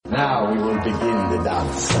Now we will begin the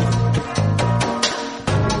dance.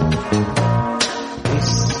 This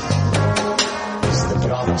is the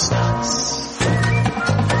Bronx dance.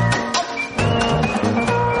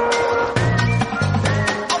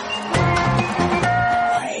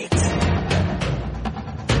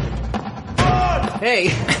 Hey.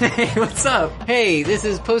 Hey, what's up? Hey, this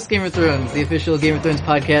is Post Game of Thrones, the official Game of Thrones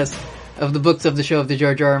podcast of the books of the show of the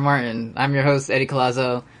George R. R. Martin. I'm your host, Eddie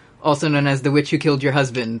Colazzo, also known as the witch who killed your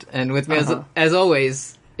husband. And with me, as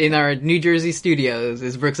always, in our New Jersey studios,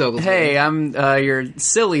 is Brooks Oglesby. Hey, I'm your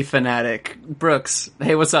silly fanatic, Brooks.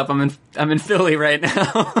 Hey, what's up? I'm in Philly right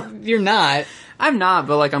now. You're not. I'm not,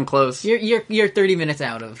 but like I'm close. You're 30 minutes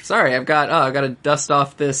out of. Sorry, I've got to dust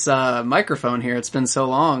off this microphone here. It's been so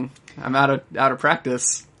long. I'm out of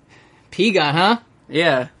practice. P-Gon, huh?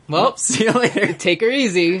 Yeah. Well, see you later. Take her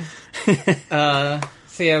easy. So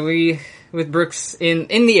yeah, we with Brooks in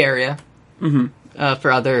the area. Mm-hmm.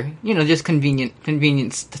 For other, just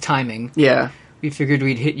convenience to timing. Yeah. We figured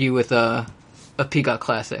we'd hit you with a Peacock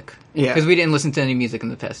classic. Yeah. Because we didn't listen to any music in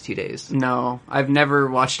the past 2 days. No, I've never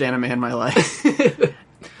watched anime in my life.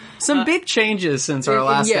 Some big changes since our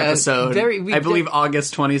last episode. I believe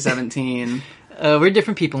August 2017. We're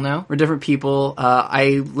different people now. We're different people.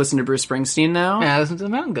 I listen to Bruce Springsteen now. Yeah, I listen to the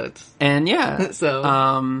Mountain Goats. And yeah.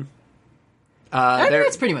 So. I think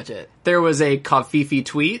that's pretty much it. There was a Covfefe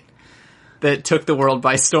tweet that took the world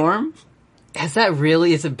by storm. Has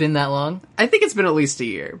it been that long? I think it's been at least a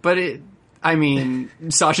year. But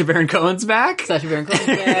Sacha Baron Cohen's back. Sacha Baron Cohen's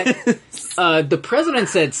back. The president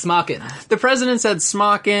said smockin'. The president said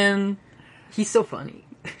smockin'. He's so funny.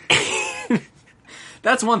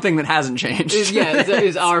 That's one thing that hasn't changed.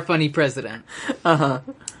 Is our funny president. Uh-huh.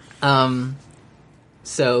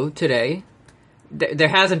 So, today, there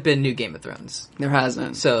hasn't been new Game of Thrones. There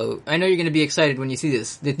hasn't. So, I know you're going to be excited when you see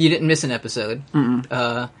this, that you didn't miss an episode.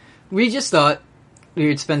 We just thought we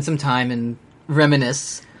would spend some time and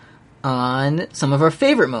reminisce on some of our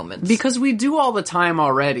favorite moments. Because we do all the time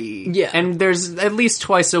already. Yeah. And there's, at least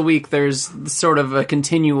twice a week, there's sort of a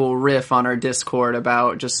continual riff on our Discord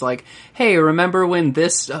about just like, hey, remember when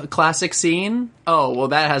this classic scene? Oh, well,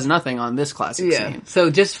 that has nothing on this classic scene. So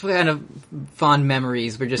just for kind of fond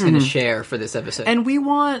memories, we're just going to share for this episode. And we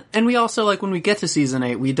also, like, when we get to season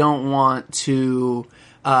 8, we don't want to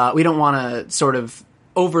sort of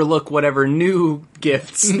overlook whatever new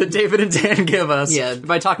gifts that David and Dan give us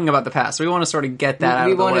by talking about the past. We want to sort of get that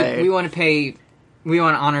out of the way. We want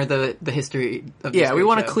to honor the history of this we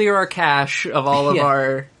want to clear our cache of all of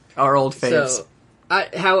our old faves. So,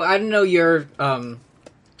 I don't know your,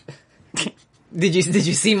 did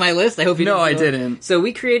you see my list? I hope you didn't. No, I didn't. So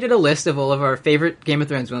we created a list of all of our favorite Game of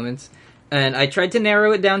Thrones moments. And I tried to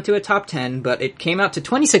narrow it down to a top 10, but it came out to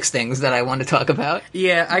 26 things that I want to talk about.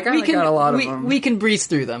 Yeah, I got a lot of them. We can breeze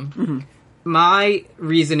through them. Mm-hmm. My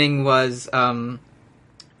reasoning was, the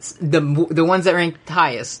ones that ranked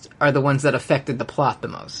highest are the ones that affected the plot the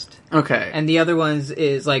most. Okay. And the other ones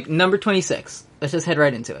is, like, number 26. Let's just head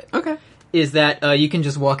right into it. Okay. Is that, you can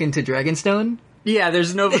just walk into Dragonstone. Yeah,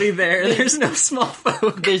 there's nobody there. There's no small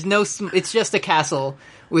folk. It's just a castle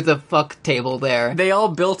with a fuck table there. They all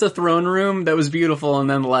built a throne room that was beautiful and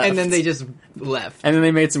then left. And then they just left. And then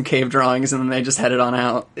they made some cave drawings and then they just headed on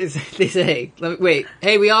out. They say,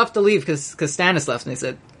 hey, we all have to leave because Stannis left. And they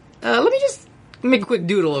said, let me just make a quick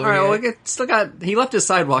doodle over here. Alright, well, he left his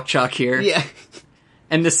sidewalk chalk here. Yeah.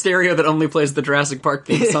 And the stereo that only plays the Jurassic Park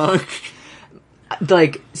theme song.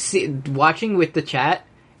 Watching with the chat,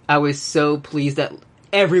 I was so pleased that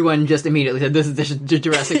everyone just immediately said, this is the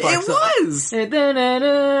Jurassic Park song. It was!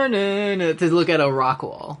 To look at a rock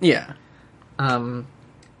wall. Yeah. So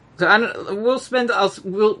you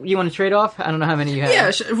want to trade off? I don't know how many you have.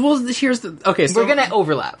 Yeah, well, here's the... Okay, so... We're gonna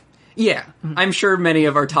overlap. Yeah. I'm sure many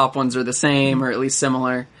of our top ones are the same, or at least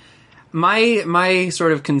similar. My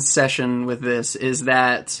sort of concession with this is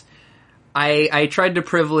that I tried to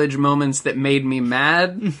privilege moments that made me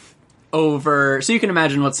mad over... So you can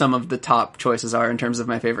imagine what some of the top choices are in terms of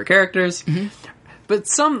my favorite characters. Mm-hmm. But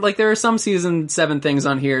there are some Season 7 things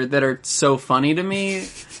on here that are so funny to me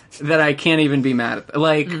that I can't even be mad at.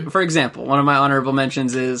 For example, one of my honorable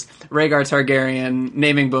mentions is Rhaegar Targaryen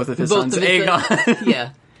naming both of his sons Aegon. Yeah.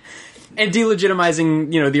 And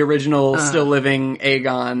delegitimizing, the original, still living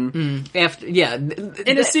Aegon.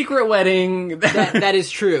 In a secret wedding. That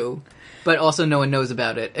is true. But also no one knows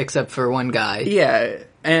about it, except for one guy. Yeah.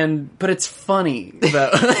 But it's funny,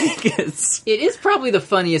 though. It is probably the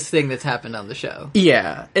funniest thing that's happened on the show.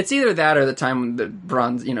 Yeah. It's either that or the time that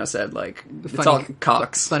Bronn, said, it's all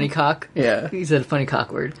cocks. Funny cock? Yeah. He said a funny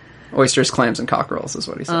cock word. Oysters, clams, and cockerels is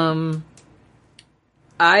what he said.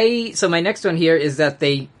 So my next one here is that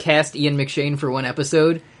they cast Ian McShane for one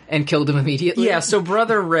episode and killed him immediately. Yeah, so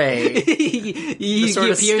Brother Ray he sort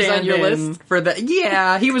of appears on your list for the.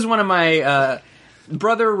 Yeah, he was one of my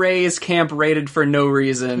Brother Ray's camp rated for no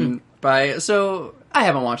reason by. So I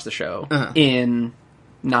haven't watched the show in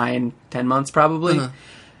 9-10 months probably.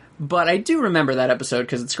 But I do remember that episode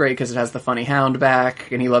because it's great because it has the funny hound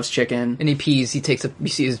back and he loves chicken. And he pees. He takes a. You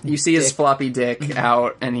see his floppy dick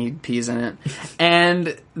out and he pees in it.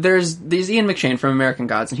 And there's Ian McShane from American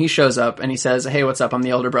Gods and he shows up and he says, "Hey, what's up? I'm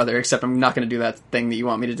the older brother, except I'm not going to do that thing that you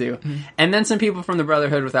want me to do." And then some people from the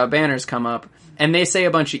Brotherhood Without Banners come up and they say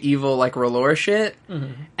a bunch of evil like R'hllor shit.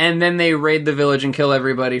 And then they raid the village and kill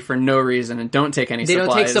everybody for no reason and don't take any supplies.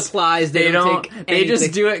 They don't take supplies. They don't take They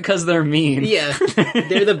just do it because they're mean. Yeah.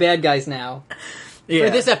 They're the bad guys now. Yeah.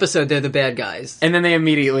 For this episode, they're the bad guys. And then they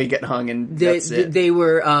immediately get hung and that's it. They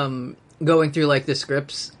were going through like the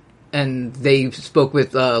scripts and they spoke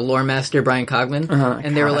with lore master Brian Cogman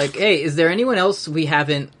and they were like, "Hey, is there anyone else we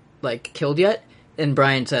haven't like killed yet?" And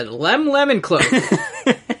Brian said, Lemon Cloak."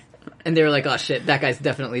 And they were like, "Oh shit, that guy's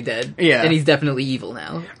definitely dead. Yeah. And he's definitely evil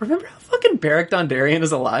now." Remember how fucking Beric Dondarrion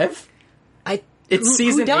is alive? It's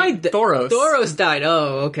season who died? 8, Thoros. Thoros died.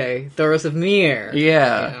 Oh, okay. Thoros of Myr.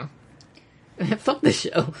 Yeah. Fuck this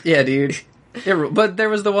show. Yeah, dude. But there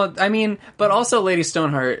was the one, I mean, but also Lady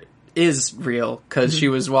Stoneheart is real, because she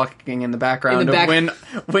was walking in the background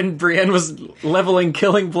when Brienne was leveling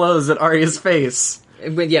killing blows at Arya's face.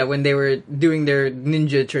 When they were doing their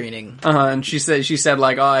ninja training. And she said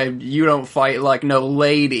like, "Oh, you don't fight like no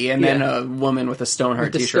lady," and then a woman with a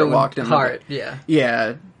Stoneheart t-shirt walked in.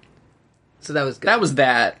 Yeah. So that was good. That was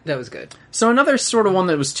that. That was good. So another sort of one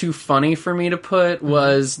that was too funny for me to put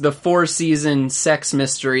was the 4-season sex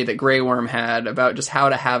mystery that Grey Worm had about just how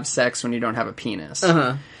to have sex when you don't have a penis.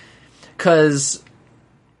 Because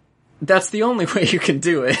that's the only way you can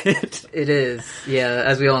do it. It is. Yeah,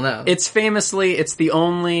 as we all know. It's the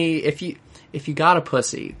only... If you got a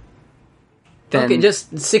pussy... Then okay,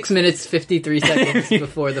 just 6 minutes, 53 seconds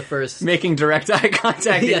before the first... Making direct eye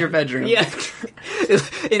contact in your bedroom. Yeah.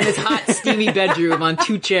 In this hot, steamy bedroom on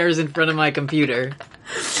 2 chairs in front of my computer.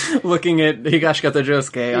 Looking at Higashikata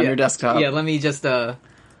Josuke on your desktop. Yeah, let me just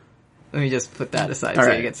put that aside All so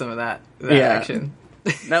right. you get some of that action.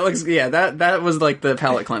 That looks... Yeah, that was like the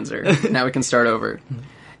palate cleanser. Now we can start over.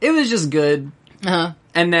 It was just good.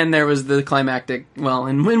 And then there was the climactic, well,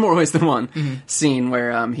 in more ways than one, scene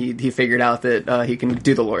where he figured out that he can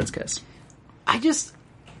do the Lord's Kiss. I just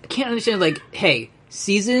can't understand, like, hey,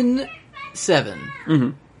 season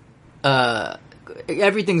 7,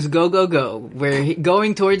 everything's go. We're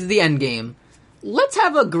going towards the end game. Let's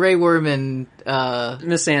have a Grey Worm and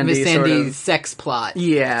Miss Sandy sort of sex plot.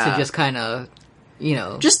 Yeah. To just kind of...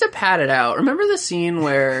 Just to pad it out. Remember the scene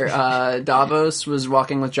where Davos was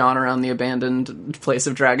walking with Jon around the abandoned place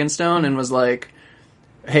of Dragonstone and was like,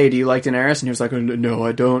 "Hey, do you like Daenerys?" And he was like, "No,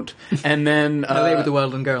 I don't." And then... I lay with the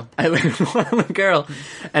Wildling girl.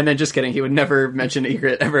 And then, just kidding, he would never mention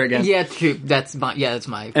Ygritte ever again. Yeah, true. That's my...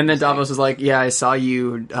 And then Davos was like, "Yeah, I saw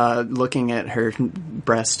you looking at her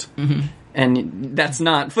breast." And that's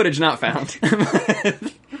not... footage not found.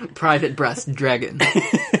 Private breast dragon.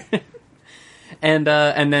 And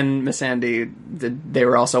then Miss Sandy, they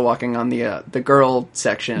were also walking on the girl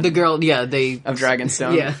section. The girl, of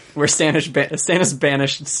Dragonstone, where Stannis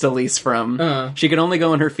banished Stellise from. She could only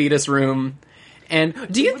go in her fetus room. And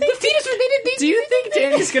do you think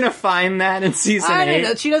Dany's gonna find that in season 8? I don't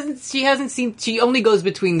know. She hasn't seen. She only goes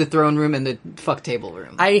between the throne room and the fuck table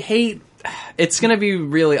room. I hate. It's gonna be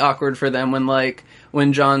really awkward for them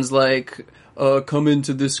when Jon's like, "Come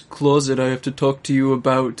into this closet. I have to talk to you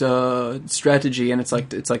about strategy." And it's like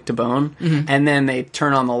to bone. And then they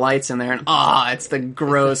turn on the lights in there, and it's the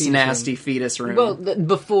gross, nasty fetus room. Well,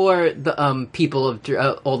 before the people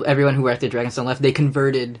of everyone who were at the Dragonstone left, they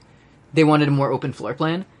converted. They wanted a more open floor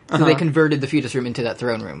plan, so they converted the fetus room into that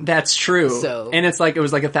throne room. That's true. So, and it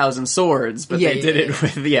was like 1,000 swords, but they did it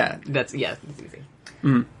with That's it's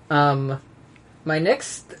easy. My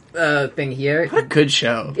next thing here. What a good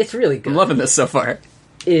show. It's really good. I'm loving this so far.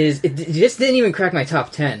 It just didn't even crack my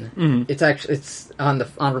top 10. It's on the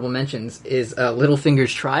honorable mentions. Is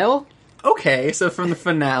Littlefinger's trial. Okay, so from the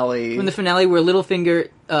finale. From the finale, where Littlefinger,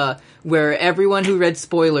 where everyone who read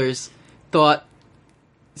spoilers thought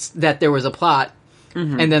that there was a plot,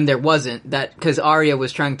 and then there wasn't. That because Arya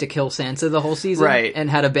was trying to kill Sansa the whole season, right? And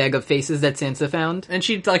had a bag of faces that Sansa found, and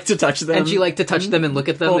she'd like to touch them, and look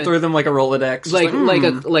at them, pull through them like a Rolodex,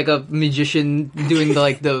 like a magician doing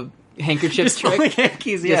the handkerchief just trick, pulling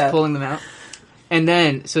hankies, just pulling them out. And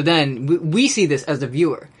then we see this as the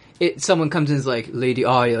viewer. Someone comes in and is like, "Lady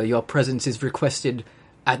Arya, your presence is requested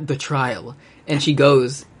at the trial, and she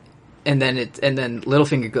goes, and then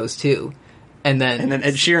Littlefinger goes too, and then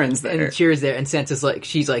Ed Sheeran's there. and Sheeran's there, and Sansa's like,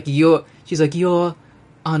 she's like, you're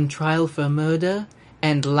on trial for murder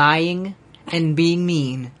and lying and being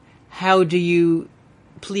mean. How do you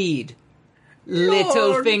plead?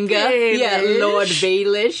 Littlefinger, Lord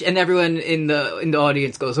Baelish, and everyone in the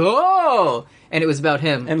audience goes, "Oh!" And it was about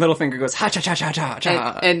him. And Littlefinger goes, ha cha cha cha cha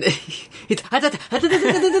cha. And he's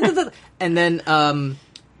and then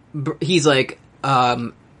he's like,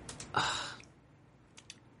 I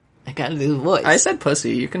gotta do the voice. I said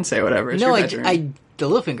pussy. You can say whatever. It's no, your bedroom. the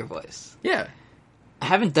Littlefinger voice. Yeah, I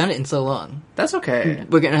haven't done it in so long. that's okay.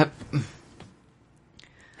 We're gonna have.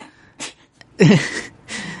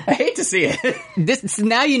 I hate to see it. This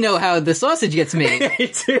now you know how the sausage gets made. Me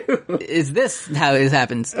too. Is this how it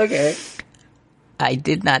happens? Okay. I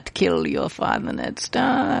did not kill your father, Ned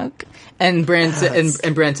Stark. And Bran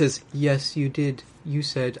says, "Yes, you did. You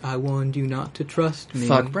said I warned you not to trust me."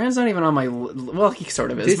 Fuck, Bran's not even on my... Well, he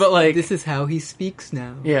sort of is, but like... This is how he speaks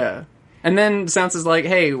now. Yeah. And then Sansa's like,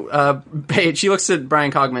 hey, she looks at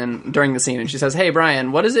Brian Cogman during the scene and she says, hey,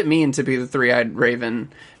 Brian, what does it mean to be the Three-Eyed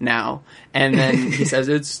Raven now? And then he says,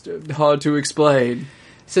 it's hard to explain.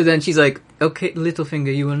 So then she's like, okay,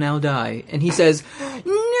 Littlefinger, you will now die. And he says,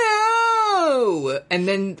 no! And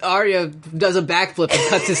then Arya does a backflip and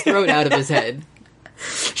cuts his throat out of his head.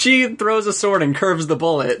 She throws a sword and curves the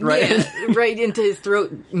bullet, right? Yeah, right into his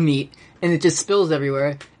throat meat, and it just spills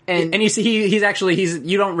everywhere. And you see, he's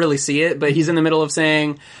you don't really see it, but he's in the middle of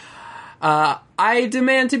saying, I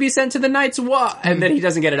demand to be sent to the Night's Watch. And then he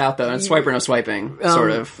doesn't get it out, though. And it's swipe or no swiping, sort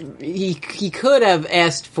of. He could have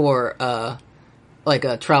asked for, like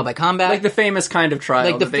a trial by combat. Like the famous kind of trial.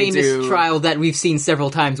 Like the famous trial that we've seen several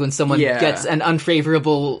times when someone gets an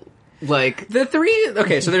unfavorable, like...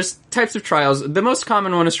 Okay, so there's types of trials. The most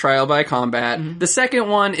common one is trial by combat. Mm-hmm. The second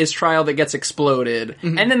one is trial that gets exploded.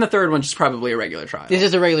 Mm-hmm. And then the third one's just probably a regular trial. It's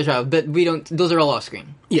just a regular trial, but those are all off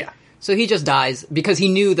screen. Yeah. So he just dies because he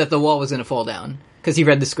knew that the wall was going to fall down. Because he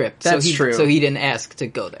read the script. That's true. So he didn't ask to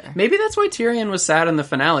go there. Maybe that's why Tyrion was sad in the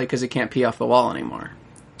finale, because he can't pee off the wall anymore.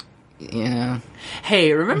 Yeah.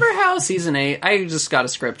 Hey, remember how season 8... I just got a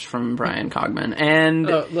script from Brian Cogman, and...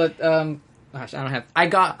 Gosh, I don't have... I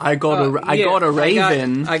got a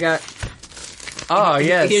raven. I got... Oh,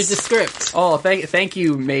 yes. Here's the script. Oh, thank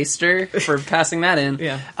you, Maester, for passing that in.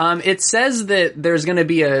 Yeah. It says that there's going to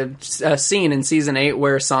be a scene in season 8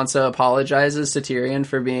 where Sansa apologizes to Tyrion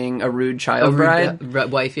for being a rude child bride.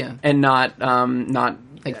 Wife, yeah. And not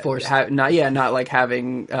like forced. Not like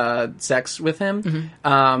having sex with him.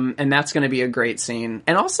 Mm-hmm. And that's going to be a great scene.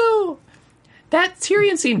 And also... That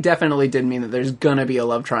Tyrion scene definitely did mean that there's gonna be a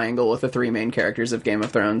love triangle with the three main characters of Game of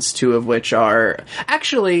Thrones, two of which are...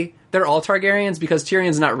 Actually, they're all Targaryens, because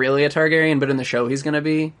Tyrion's not really a Targaryen, but in the show he's gonna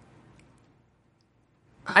be.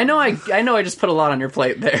 I know I just put a lot on your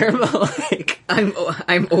plate there, but like...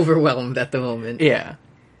 I'm overwhelmed at the moment. Yeah.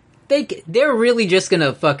 They're really just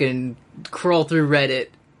gonna fucking crawl through Reddit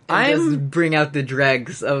and just bring out the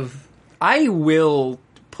dregs of... I will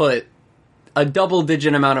put a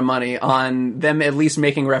double-digit amount of money on them at least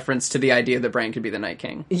making reference to the idea that Bran could be the Night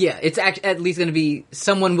King. Yeah, it's at least going to be...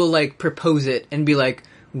 Someone will, like, propose it and be like,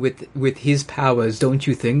 with his powers, don't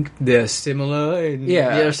you think they're similar? And,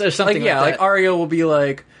 or something like that. Like Arya will be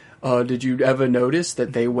like, did you ever notice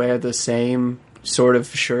that they wear the same sort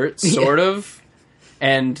of shirts, sort of?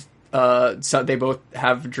 And so they both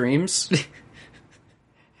have dreams?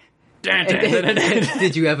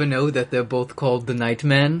 Did you ever know that they're both called the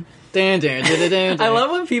Nightmen? I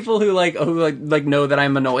love when people who know that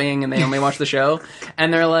I'm annoying and they only watch the show,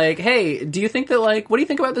 and they're like, hey, do you think that, like, what do you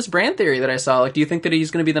think about this Bran theory that I saw? Like, do you think that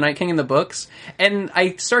he's going to be the Night King in the books? And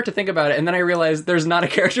I start to think about it, and then I realize there's not a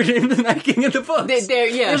character named the Night King in the books.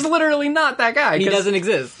 There's literally not that guy. He doesn't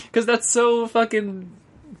exist. Because that's so fucking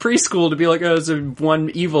preschool to be like, it's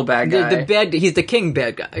one evil bad guy. He's the king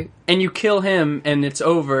bad guy. And you kill him, and it's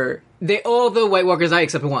over. All the White Walkers die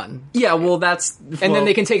except one. Yeah, well, and then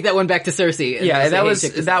they can take that one back to Cersei. Yeah,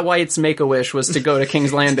 that White's Make-A-Wish was to go to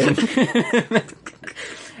King's Landing.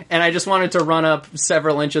 And I just wanted to run up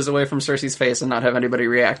several inches away from Cersei's face and not have anybody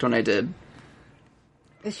react when I did.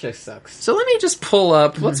 This just sucks. So let me just pull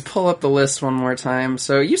up, let's pull up the list one more time.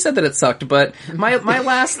 So you said that it sucked, but my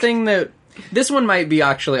last thing this one might be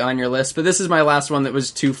actually on your list, but this is my last one that was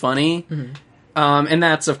too funny. Mm-hmm. And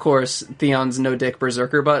that's, of course, Theon's no-dick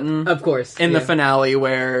berserker button. Of course. In the finale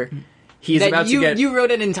where he's about to get... You wrote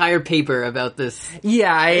an entire paper about this.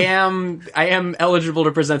 Yeah, I am eligible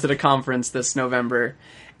to present at a conference this November.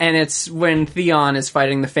 And it's when Theon is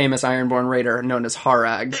fighting the famous Ironborn raider known as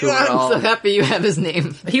Harag. Who I'm so happy you have his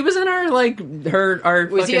name. He was in our, our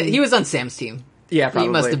Was fucking... he was on Sam's team. Yeah, probably.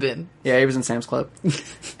 He must have been. Yeah, he was in Sam's Club.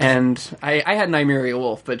 And I had Nymeria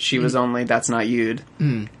Wolf, but she was only That's Not You'd.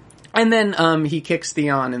 Mm. And then he kicks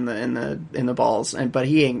Theon in the balls, but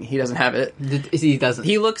he doesn't have it. He doesn't.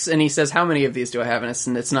 He looks and he says, "How many of these do I have?" And it's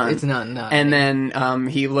none. It's none. No. And then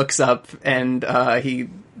he looks up and he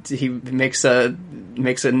makes a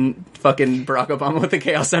fucking Barack Obama with the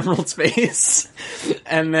Chaos Emerald's face,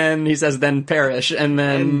 and then he says, "Then perish," and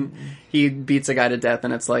then he beats a guy to death,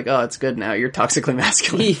 and it's like, oh, it's good now. You're toxically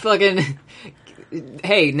masculine. He fucking.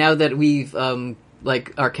 Hey, now that we've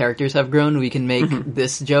our characters have grown, we can make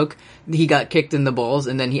this joke. He got kicked in the balls,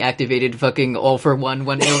 and then he activated fucking all for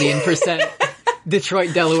 1,000,000%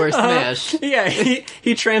 Detroit Delaware smash. Yeah,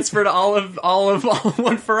 he transferred all of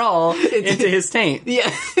One for All into his taint.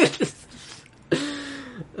 Yeah.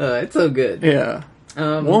 It's so good. Yeah.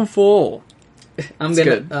 One for All. I'm It's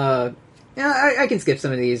gonna. good. Yeah, I can skip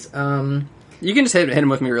some of these. You can just hit him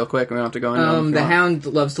with me real quick. We don't have to go into them if you The want. Hound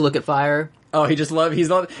loves to look at fire. Oh, he's you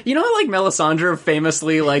know, like Melisandre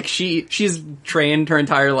famously, like she's trained her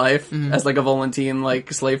entire life as like a Volantine,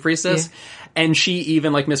 like slave priestess. Yeah. And she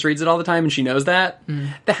even like misreads it all the time, and she knows that.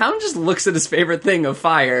 The Hound just looks at his favorite thing of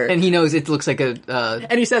fire, And he knows it looks like a.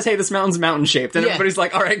 and he says, "Hey, this mountain's mountain shaped," and Yeah. everybody's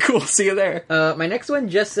like, "All right, cool, see you there." My next one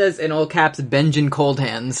just says in all caps, Benjen Cold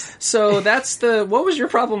Hands. So that's what was your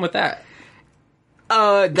problem with that?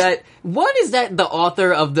 That one is that the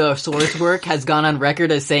author of the source work has gone on record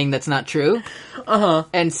as saying that's not true.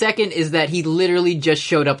 And second is that he literally just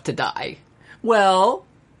showed up to die. Well,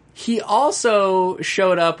 he also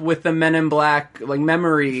showed up with the Men in Black like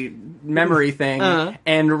memory thing,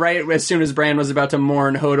 and right as soon as Bran was about to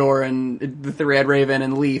mourn Hodor and the Red Raven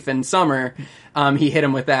and Leaf and Summer, he hit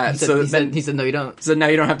him with that. He said, no, you don't. So now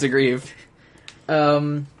you don't have to grieve.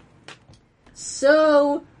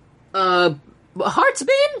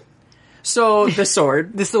 Heartsbane? So the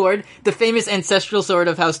sword. The sword. The famous ancestral sword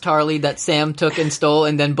of House Tarly that Sam took and stole,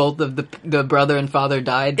 and then both of the brother and father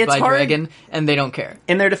died by hard. dragon, and they don't care.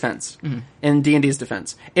 In their defense, in D&D's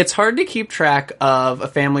defense, it's hard to keep track of a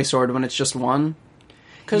family sword when it's just one.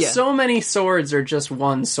 Because so many swords are just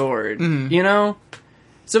one sword, you know?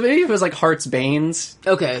 So maybe if it was like Heartsbane's.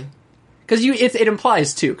 Okay. Because it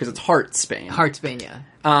implies two, because it's Heartsbane. Heartsbane, yeah.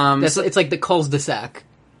 It's like the cul-de-sac.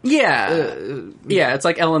 Yeah. Yeah, it's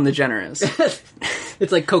like Ellen DeGeneres.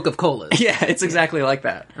 It's like Coca-Cola. Yeah, it's exactly like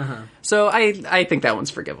that. So I think that one's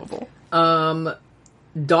forgivable.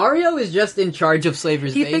 Dario is just in charge of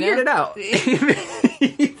Slaver's Bay. He figured it out. He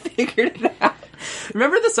figured it out.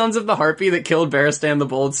 Remember the Sons of the Harpy that killed Barristan the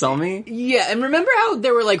Bold Selmy? Yeah, and remember how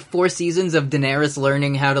there were like 4 seasons of Daenerys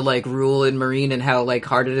learning how to like rule in Meereen and how like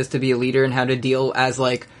hard it is to be a leader and how to deal as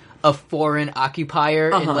like a foreign occupier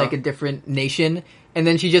in like a different nation? And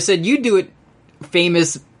then she just said, "You do it,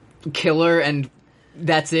 famous killer," and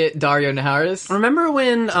that's it, Dario Naharis. Remember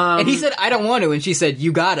when... and he said, "I don't want to," and she said,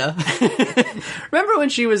 "You gotta." Remember when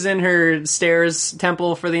she was in her stairs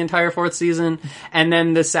temple for the entire 4th season, and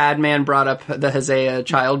then the sad man brought up the Hosea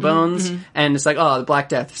child bones, and it's like, oh, the Black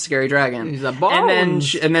Death, scary dragon. He's a and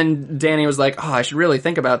then Dany was like, oh, I should really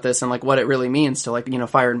think about this and like what it really means to like, you know,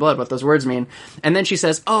 fire and blood, what those words mean. And then she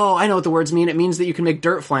says, oh, I know what the words mean. It means that you can make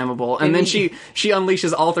dirt flammable. And then she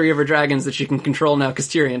unleashes all 3 of her dragons that she can control now because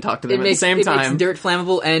Tyrion talked to them at the same time. It makes dirt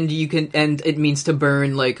flammable, and it means to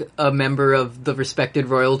burn like a member of the respected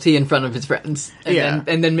royalty in front of his friends.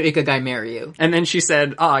 And then make a guy marry you. And then she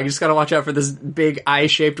said, you just gotta watch out for this big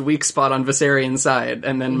eye-shaped weak spot on Viserion side,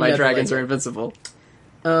 and then my dragons are invincible.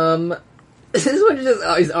 This one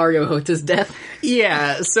is Areo Hota's death.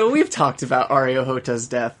 Yeah, so we've talked about Areo Hota's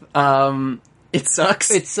death. It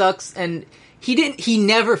sucks. It sucks, and he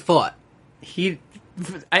never fought.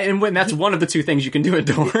 And that's one of the 2 things you can do at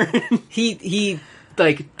Dorne. He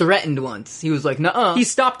like threatened once. He was like, "Nuh-uh." He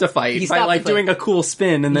stopped a fight by like doing a cool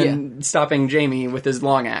spin and then stopping Jaime with his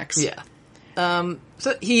long axe. Yeah.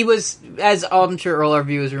 So he was, as I'm sure all our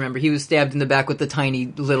viewers remember, he was stabbed in the back with a tiny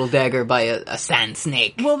little dagger by a sand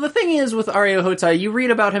snake. Well, the thing is with Areo Hota, you read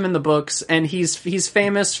about him in the books, and he's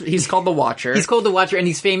famous. He's called the Watcher. He's called the Watcher, and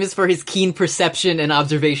he's famous for his keen perception and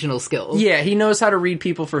observational skills. Yeah, he knows how to read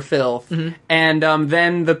people for filth. And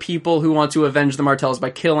then the people who want to avenge the Martells by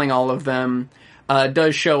killing all of them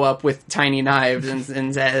does show up with tiny knives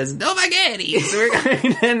and says, "No spaghetti!"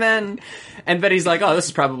 And Betty's like, "Oh, this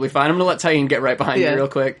is probably fine. I'm gonna let Tyene get right behind you real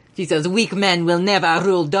quick." She says, "Weak men will never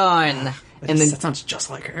rule Dorne." And then that sounds just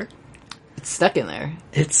like her. It's stuck in there.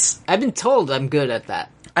 I've been told I'm good at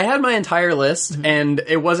that. I had my entire list, and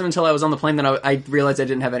it wasn't until I was on the plane that I realized I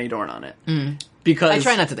didn't have any Dorn on it. Because I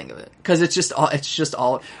try not to think of it. because it's just all.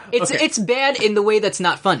 Okay. It's bad in the way that's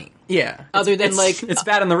not funny. Yeah. Other than, it's, like- it's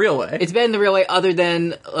bad in the real way. It's bad in the real way, other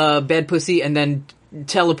than bad pussy and then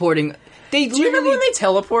teleporting. They Do you remember when they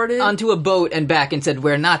teleported? onto a boat and back and said,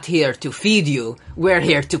 "We're not here to feed you. We're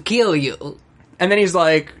here to kill you." And then he's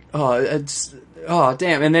like, oh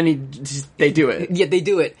damn, and then they do it. Yeah, they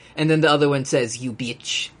do it, and then the other one says, "You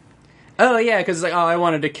bitch." Oh yeah, because like, I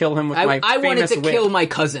wanted to kill him with my I wanted famous to whip. kill my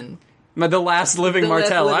cousin. The last living The last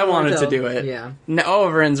Martell. living I wanted Martell. to do it. Yeah. No,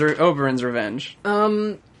 Oberyn's revenge.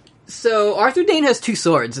 So Arthur Dane has 2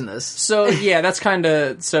 swords in this. So yeah, that's kind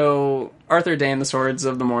of so Arthur Dane, the Swords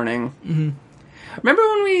of the Morning. Mm-hmm. Remember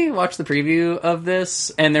when we watched the preview of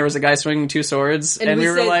this, and there was a guy swinging 2 swords, and we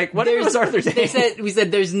were said, like, "What if it was Arthur Dane?" We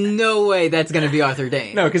said, "There's no way that's going to be Arthur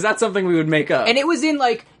Dane." No, because that's something we would make up. And it was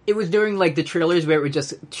during like the trailers where it would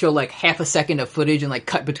just show like half a second of footage and like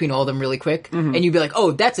cut between all of them really quick, and you'd be like,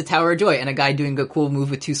 "Oh, that's a Tower of Joy," and a guy doing a cool move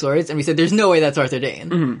with 2 swords, and we said, "There's no way that's Arthur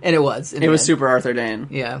Dane," and it was. it was super Arthur Dane.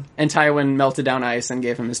 Yeah. And Tywin melted down ice and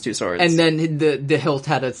gave him his 2 swords. And then the hilt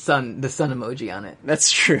had the sun emoji on it.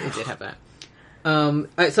 that's true. It did have that.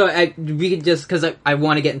 We could just because I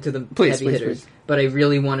want to get into the Please, heavy hitters, but I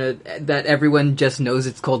really want to that everyone just knows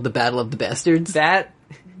it's called the Battle of the Bastards. That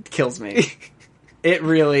kills me. It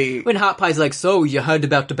really. When Hot Pie's like, "So you heard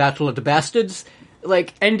about the Battle of the Bastards?"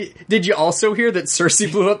 Like, And did you also hear that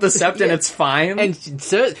Cersei blew up the Sept and Yeah. it's fine? and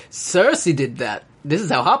Cersei did that. This is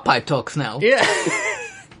how Hot Pie talks now. yeah.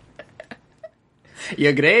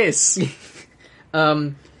 Your Grace.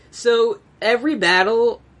 So every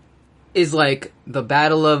battle is like the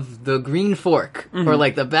Battle of the Green Fork or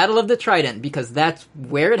like the Battle of the Trident because that's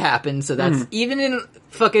where it happened. So that's even in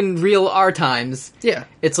fucking real our times. Yeah.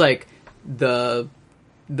 It's like the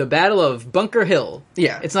Battle of Bunker Hill.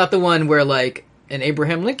 Yeah. It's not the one where like an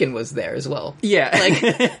Abraham Lincoln was there as well. Yeah.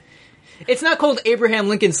 Like it's not called Abraham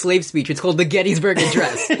Lincoln's slave speech. It's called the Gettysburg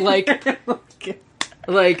Address.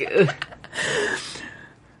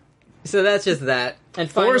 So that's just that. And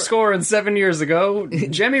finally, 407 years ago,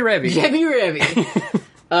 Jemmy Revy. Jemmy Revy.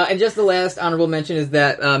 And just the last honorable mention is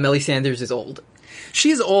that Melly Sanders is old.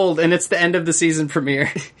 She's old, and it's the end of the season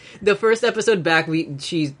premiere. The first episode back,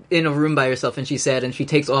 she's in a room by herself, and she's sad, and she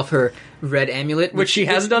takes off her red amulet, Which she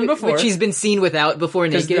has done before. which she's been seen without before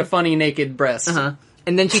Just naked. the funny naked breast. Uh-huh.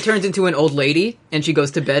 And then she turns into an old lady, and she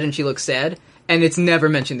goes to bed, and she looks sad, and it's never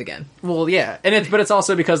mentioned again. Well, yeah, but it's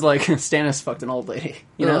also because like Stannis fucked an old lady.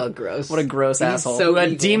 You know, Oh, gross. What a gross He's asshole so who had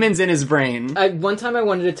evil. demons in his brain. One time I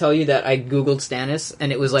wanted to tell you that I googled Stannis,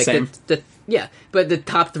 and it was like Same. but the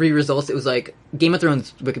top 3 results, it was like Game of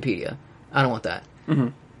Thrones Wikipedia. I don't want that. Mm-hmm.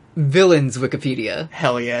 Villains Wikipedia.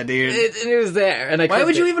 Hell yeah, dude. It was there, and I. Why clicked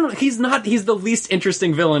would you it. even? He's not. He's the least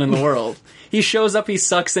interesting villain in the world. He shows up, he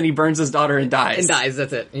sucks, and he burns his daughter and dies. And dies.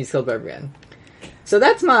 That's it. And he's killed by Brienne. So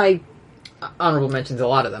that's my honorable mentions. A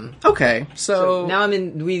lot of them. Okay, so Now I'm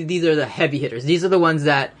in. These are the heavy hitters. These are the ones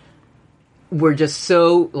that were just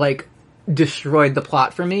so like destroyed the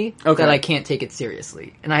plot for me Okay. that I can't take it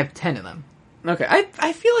seriously. And I have 10 of them. okay,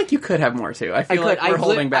 I feel like you could have more too. I feel like we're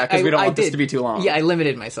holding back because we don't want this to be too long. Yeah, I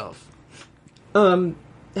limited myself. Do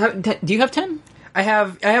you have 10? I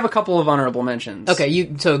have a couple of honorable mentions. Okay,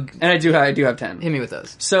 and I do have 10. hit me with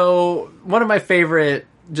those. So one of my favorite,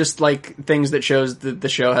 just like things that shows that the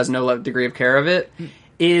show has no degree of care of it,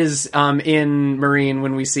 is in Marine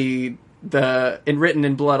when we see written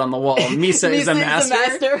in blood on the wall. Misa is a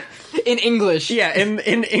master. In English. Yeah, in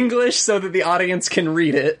English so that the audience can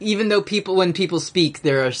read it. Even though when people speak,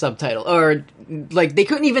 there are subtitles. Or, like, they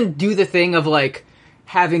couldn't even do the thing of, like,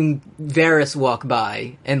 having Varys walk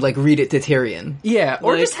by and, like, read it to Tyrion. Yeah,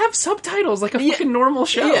 or Like- just have subtitles like a fucking normal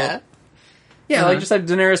show. Yeah. Yeah, Uh-huh. like just have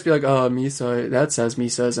Daenerys be like, "Oh, Misa, that says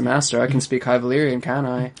Misa is a master. I can speak High Valyrian, can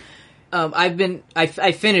I?"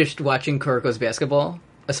 I finished watching Kuroko's Basketball,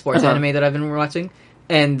 a sports Uh-huh. anime that I've been watching.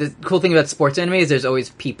 And the cool thing about sports anime is there's always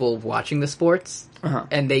people watching the sports,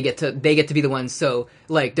 and they get to be the ones. So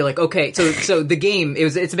like they're like, okay, so the game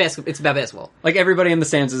it's about basketball, Like everybody in the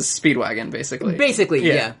stands is Speedwagon, basically. basically,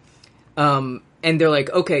 yeah. And they're like,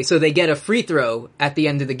 okay, so they get a free throw at the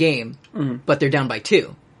end of the game, but they're down by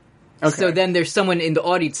 2. Okay. So then there's someone in the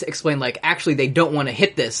audience to explain like, actually they don't want to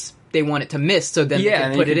hit this, they want it to miss, so then they yeah,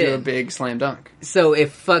 can and put you it can do in. a big slam dunk. So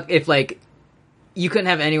if like you couldn't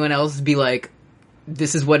have anyone else be like,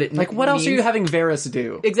 this is what it Like, what else are means. you having Varys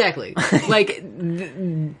do? Exactly. like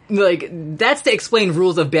that's to explain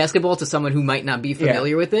rules of basketball to someone who might not be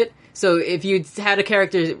familiar with it. So if you had a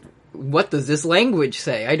character, what does this language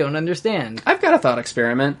say? I don't understand. I've got a thought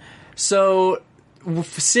experiment. So,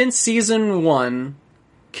 since season 1,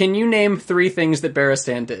 Can you name 3 things that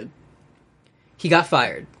Barristan did? He got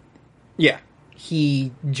fired. Yeah.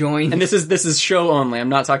 He joined... And this is show only. I'm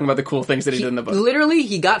not talking about the cool things that he did in the book. Literally,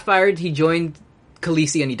 he got fired, he joined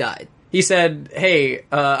Khaleesi, and he died. He said, hey,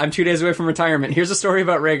 I'm 2 days away from retirement. Here's a story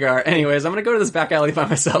about Rhaegar. Anyways, I'm gonna go to this back alley by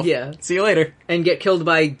myself. Yeah. See you later. And get killed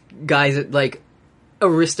by guys that, like,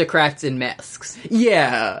 aristocrats in masks.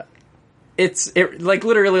 Yeah. It like,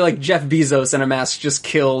 literally, like, Jeff Bezos in a mask just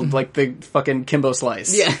killed, like, the fucking Kimbo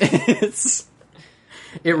Slice. Yeah.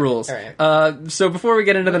 It rules. All right. So before we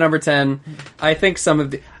get into the number 10, I think some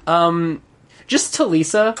of the... just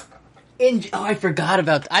Talisa. I forgot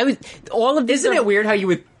about... all of these Isn't it weird how you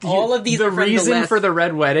would... all of these the are from the reason last- for the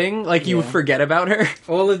Red Wedding, like, you would forget about her.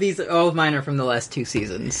 All of mine are from the last 2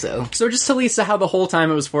 seasons, so... So just Talisa, how the whole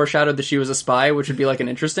time it was foreshadowed that she was a spy, which would be, like, an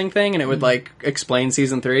interesting thing, and it would, like, explain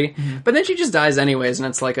season 3. But then she just dies anyways, and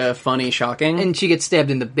it's, like, a funny, shocking... And she gets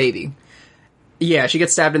stabbed in the baby. Yeah, she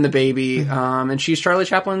gets stabbed in the baby, and she's Charlie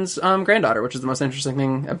Chaplin's granddaughter, which is the most interesting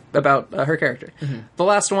thing about her character. The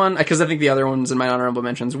last one, because I think the other ones in my honorable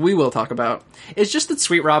mentions we will talk about, is just that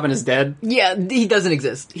Sweet Robin is dead. Yeah, he doesn't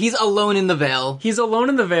exist. He's alone in the Vale. He's alone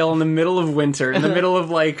in the Vale in the middle of winter, in the middle of,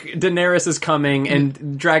 like, Daenerys is coming,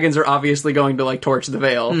 and dragons are obviously going to, like, torch the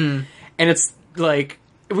Vale. And it's, like...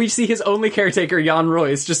 We see his only caretaker, Jan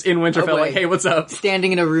Royce, just in Winterfell, like, hey, what's up?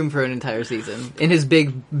 Standing in a room for an entire season, in his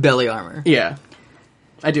big belly armor. Yeah.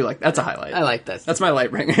 I do like that's a highlight. I like that. That's my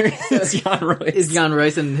light bringer. It's Jan Royce. Is Jan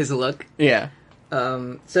Royce and his look. Yeah.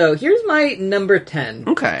 So here's my number 10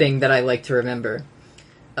 thing that I like to remember.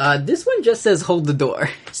 This one just says hold the door.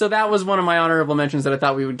 So that was one of my honorable mentions that I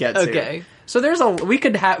thought we would get to. Okay. So there's we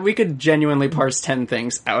could genuinely parse 10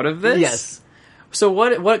 things out of this. Yes. So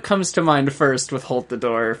what comes to mind first with hold the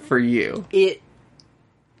door for you?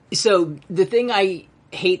 So the thing I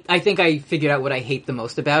think I figured out what I hate the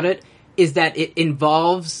most about it, is that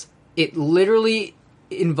it literally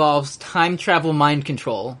involves time travel mind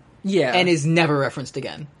control. Yeah. And is never referenced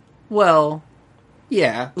again. Well,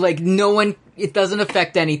 yeah. Like, it doesn't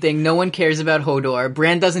affect anything, no one cares about Hodor,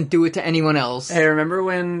 Bran doesn't do it to anyone else. Hey, remember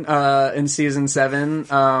when, in season 7,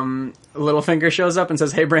 Littlefinger shows up and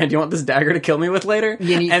says, hey, Bran, do you want this dagger to kill me with later?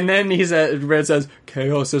 Yeah, and then Bran says,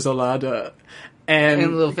 chaos is a ladder.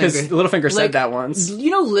 And because Littlefinger said that once. You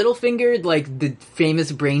know Littlefinger, like the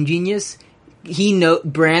famous brain genius,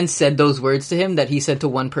 Bran said those words to him that he said to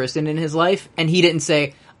one person in his life, and he didn't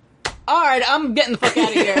say, alright, I'm getting the fuck out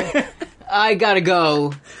of here. I gotta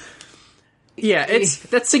go. Yeah,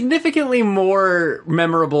 that's significantly more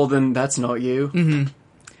memorable than that's not you. Mm-hmm.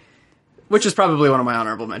 Which is probably one of my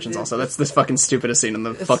honorable mentions also. That's the fucking stupidest scene in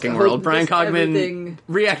the fucking world. Brian Cogman,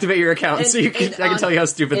 reactivate your account I can tell you how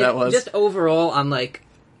stupid that was. Just overall, on, like,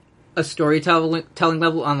 a storytelling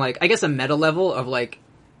level, on, like, I guess a meta level of, like,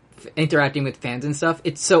 interacting with fans and stuff,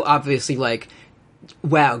 it's so obviously, like,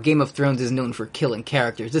 wow, Game of Thrones is known for killing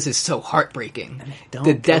characters. This is so heartbreaking. Don't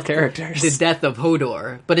kill characters. The death of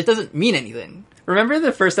Hodor. But it doesn't mean anything. Remember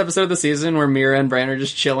the first episode of the season where Mira and Bran are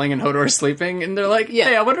just chilling and Hodor's sleeping? And they're like,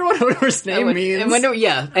 hey, I wonder what Hodor's name means.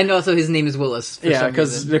 And also his name is Willis. Yeah,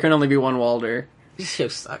 because there can only be one Walder. This show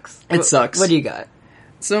sucks. It sucks. What do you got?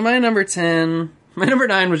 So my number 10... My number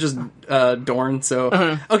 9 was just Dorne,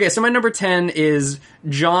 so... Okay, so my number 10 is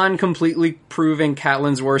Jon completely proving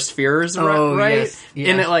Catelyn's worst fears, right? Yes. Yeah.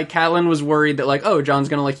 In that, like, Catelyn was worried that, like, Jon's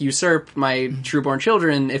gonna, like, usurp my trueborn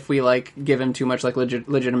children if we, like, give him too much, like,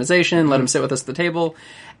 legitimization, let him sit with us at the table.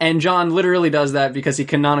 And Jon literally does that because he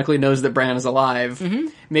canonically knows that Bran is alive,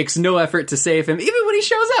 makes no effort to save him, even when he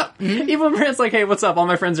shows up! Even when Bran's like, hey, what's up? All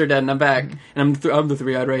my friends are dead and I'm back. And I'm the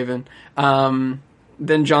Three-Eyed Raven.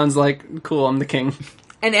 Then Jon's like, cool, I'm the king.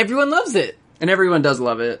 And everyone loves it. And everyone does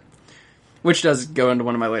love it. Which does go into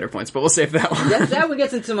one of my later points, but we'll save that one. That one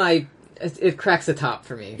gets into my... It cracks the top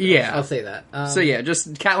for me. Yeah. I'll say that. So yeah,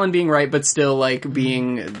 just Catelyn being right, but still, like,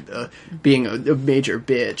 being a major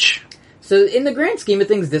bitch. So in the grand scheme of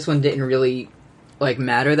things, this one didn't really, like,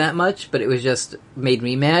 matter that much, but it was just made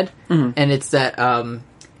me mad. Mm-hmm. And it's that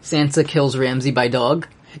Sansa kills Ramsay by dog.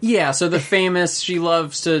 Yeah, so the famous she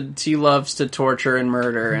loves to torture and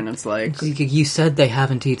murder, and it's like, you said they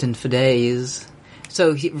haven't eaten for days.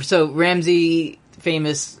 So Ramsay,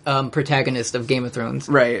 famous protagonist of Game of Thrones,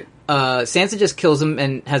 right? Sansa just kills him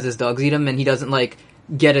and has his dogs eat him, and he doesn't, like,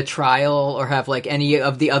 get a trial or have, like, any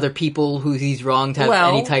of the other people who he's wronged have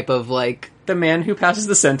any type of, like... The man who passes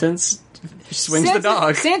the sentence swings the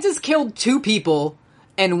dog. Sansa's killed 2 people.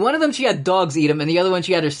 And one of them she had dogs eat him, and the other one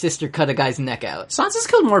she had her sister cut a guy's neck out. Sansa's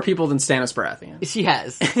killed more people than Stannis Baratheon. She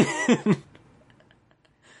has.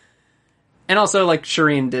 And also, like,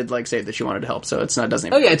 Shireen did, like, say that she wanted to help, so doesn't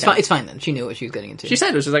even... Oh yeah, it's fine. It's fine then. She knew what she was getting into. She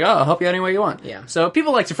said, she's like, oh, I'll help you any way you want. Yeah. So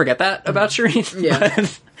people like to forget that about Shireen. Yeah.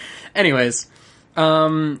 But anyways,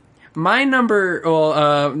 my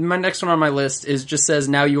next one on my list just says,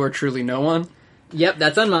 now you are truly no one. Yep,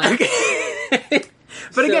 that's on mine.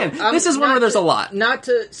 But again, this is one where there's a lot. Maybe,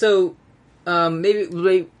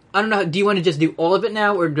 I don't know, do you want to just do all of it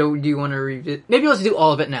now, or do you want to revisit? Maybe let's do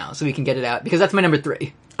all of it now, so we can get it out, because that's my number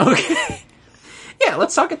 3. Okay. Yeah,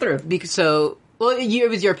 let's talk it through. It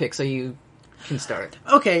was your pick, so you can start.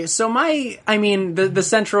 Okay, so the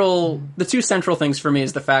two central things for me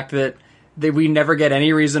is the fact that we never get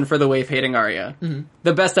any reason for the waif hating Arya. Mm-hmm.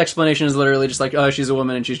 The best explanation is literally just like, oh, she's a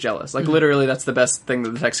woman and she's jealous. Like, literally, that's the best thing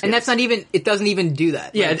that the text gives. And that's not even, it doesn't even do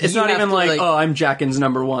that. Yeah, like, it's not even like, oh, I'm Jaqen's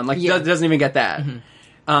number 1. Like, it doesn't even get that. Mm-hmm.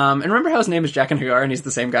 And remember how his name is Jaqen Hagar, and he's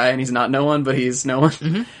the same guy, and he's not no one, but he's no one?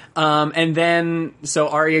 Mm-hmm. And then, so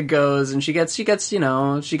Arya goes, and she gets,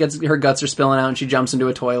 her guts are spilling out, and she jumps into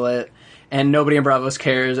a toilet, and nobody in Braavos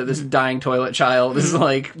cares that this dying toilet child is,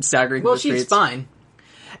 like, staggering through the streets. Well, she's fine.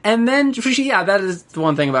 And then, that is the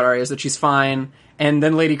one thing about Arya, is that she's fine. And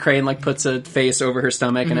then Lady Crane, like, puts a face over her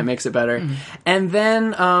stomach, and it makes it better. Mm-hmm. And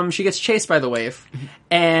then, she gets chased by the waif. Mm-hmm.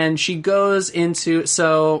 And she goes into,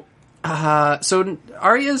 so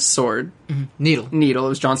Arya's sword. Mm-hmm. Needle. It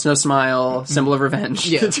was Jon Snow's smile, symbol of revenge.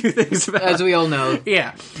 Yeah. The two things about. As we all know.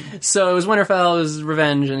 Yeah. So it was Winterfell, it was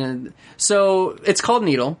revenge, and so it's called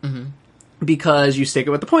Needle. Mm-hmm. Because you stick it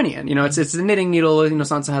with the pointy end. It's a knitting needle.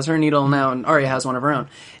 Sansa has her needle now, and Arya has one of her own.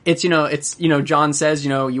 Jon says,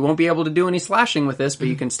 you won't be able to do any slashing with this, but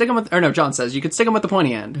you can stick them with, Jon says, you can stick them with the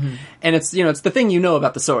pointy end. Mm-hmm. And it's the thing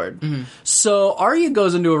about the sword. Mm-hmm. So Arya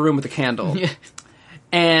goes into a room with a candle. Yeah.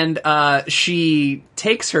 And, she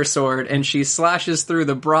takes her sword and she slashes through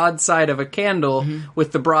the broadside of a candle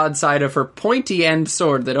with the broadside of her pointy end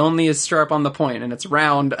sword that only is sharp on the point, and it's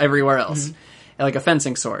round everywhere else. Like a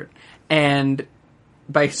fencing sword. And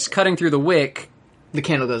by cutting through the wick, the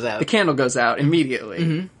candle goes out. The candle goes out immediately.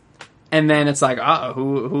 Mm-hmm. And then it's like,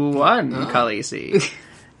 who won, Khaleesi?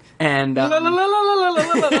 And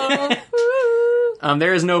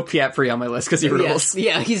there is no Pietri on my list because he rules.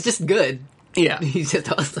 Yeah, he's just good. Yeah. He's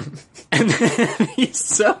just awesome. And then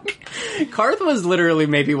Karth was literally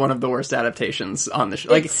maybe one of the worst adaptations on the show.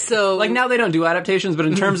 Like now they don't do adaptations, but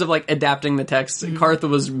in terms of like adapting the text, Karth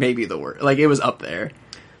was maybe the worst. Like it was up there.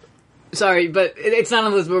 Sorry, but it's not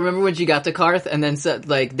on the list, but remember when she got to Karth and then said,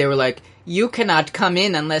 like, they were like, you cannot come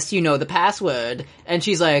in unless you know the password. And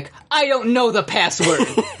she's like, I don't know the password.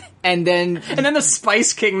 And then the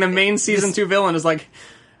Spice King, the main season 2 villain, is like,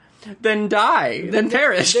 then die. Then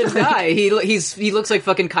perish. Then die. He looks like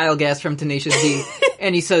fucking Kyle Gass from Tenacious D.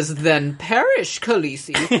 And he says, then perish,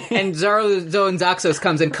 Khaleesi. And Zoan Zaxos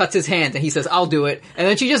comes and cuts his hand and he says, I'll do it. And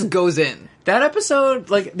then she just goes in. That episode,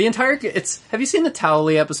 like, the entire... have you seen the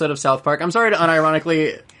Towley episode of South Park? I'm sorry to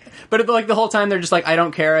unironically... But, like, the whole time they're just like, I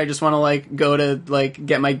don't care, I just want to, like, go to, like,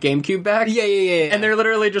 get my GameCube back. Yeah. And they're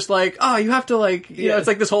literally just like, oh, you have to, like... it's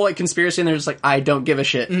like this whole, like, conspiracy, and they're just like, I don't give a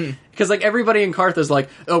shit. Because, like, everybody in Karth is like,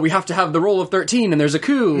 oh, we have to have the roll of 13, and there's a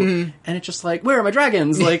coup. And it's just like, where are my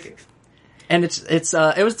dragons? Like... And it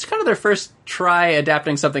was kind of their first try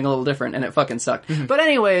adapting something a little different, and it fucking sucked. But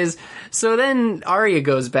anyways, so then Arya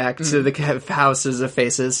goes back to the Houses of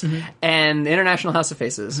Faces, and the International House of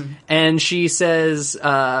Faces, and she says,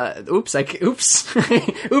 oops, I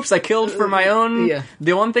killed for my own,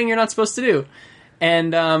 the one thing you're not supposed to do.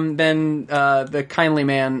 And then the kindly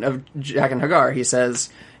man of Jaqen Hagar, he says,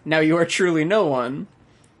 now you are truly no one.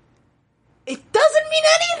 It doesn't mean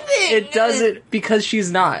anything! It doesn't, because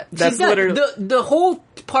she's not. That's literally... The whole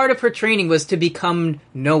part of her training was to become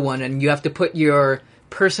no one, and you have to put your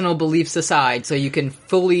personal beliefs aside so you can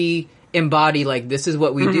fully embody, like, this is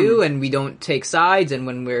what we do, and we don't take sides, and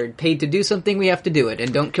when we're paid to do something, we have to do it,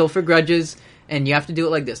 and don't kill for grudges, and you have to do it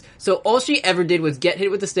like this. So all she ever did was get hit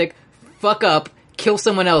with a stick, fuck up, kill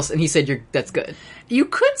someone else, and he said, that's good. You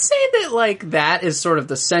could say that, like, that is sort of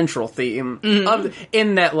the central theme,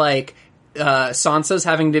 in that, like... Sansa's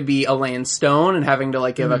having to be Elaine Stone and having to,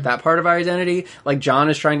 like, give up that part of our identity. Like, Jon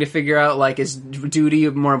is trying to figure out, like, is duty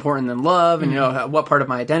more important than love? And, what part of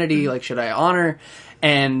my identity, like, should I honor?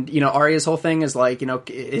 And, Arya's whole thing is, like,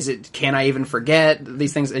 can I even forget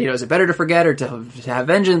these things? Is it better to forget or to have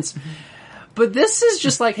vengeance? But this is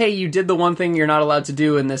just like, hey, you did the one thing you're not allowed to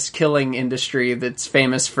do in this killing industry that's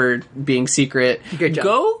famous for being secret. Good job.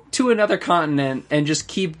 Go to another continent and just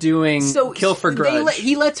keep doing kill for grudge.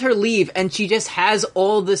 He lets her leave, and she just has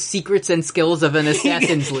all the secrets and skills of an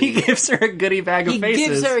assassin's league. He gives her a goodie bag of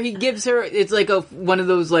faces. He gives her, it's like one of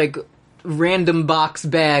those, like, random box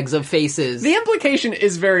bags of faces. The implication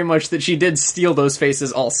is very much that she did steal those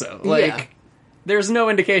faces also. Like, Yeah. there's no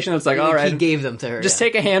indication that's like, all right, He gave them to her. just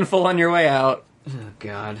take a handful on your way out. Oh,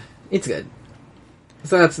 God. It's good.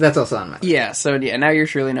 So that's also on my list. Yeah, so yeah, now you're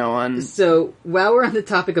truly no one. So, while we're on the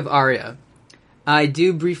topic of Arya, I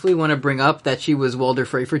do briefly want to bring up that she was Walder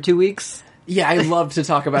Frey for 2 weeks. Yeah, I love to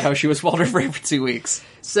talk about how she was Walder Frey for 2 weeks.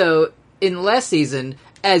 So, in last season,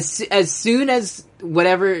 as soon as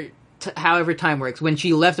however time works, when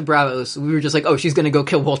she left Bravos, we were just like, oh, she's gonna go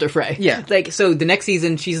kill Walder Frey. Yeah. Like, so the next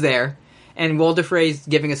season, she's there, and Walder Frey's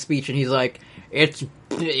giving a speech, and he's like, It's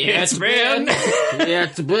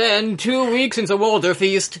been 2 weeks since a Walder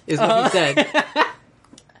feast, is what he said.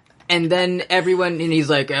 And then he's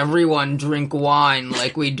like, everyone drink wine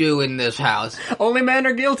like we do in this house. Only men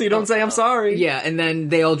are guilty, don't say I'm sorry. Yeah, and then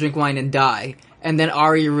they all drink wine and die. And then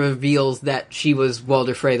Arya reveals that she was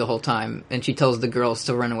Walder Frey the whole time, and she tells the girls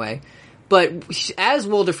to run away. But as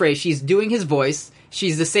Walder Frey, she's doing his voice,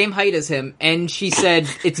 she's the same height as him, and she said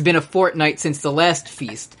it's been a fortnight since the last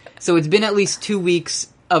feast. So it's been at least 2 weeks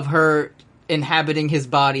of her inhabiting his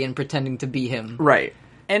body and pretending to be him. Right.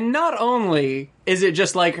 And not only is it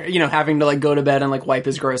just like, having to like go to bed and like wipe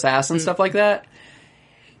his gross ass and stuff like that,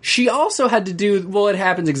 she also had to do, well, it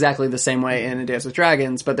happens exactly the same way in A Dance with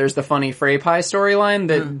Dragons, but there's the funny Frey Pie storyline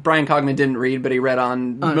that Brian Cogman didn't read, but he read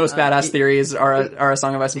on Most Badass Theories are a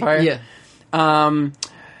Song of Ice and Fire. Yeah.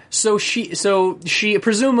 So she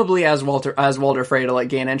presumably as Walder Frey to like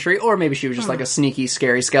gain entry, or maybe she was just like a sneaky,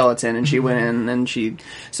 scary skeleton, and she went in and she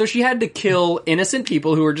had to kill innocent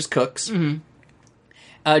people who were just cooks,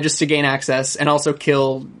 just to gain access, and also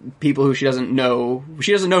kill people who she doesn't know.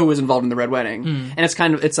 She doesn't know who was involved in the Red Wedding, and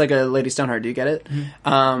it's like a Lady Stoneheart. Do you get it?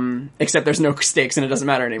 Except there's no stakes and it doesn't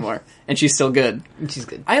matter anymore, and she's still good. She's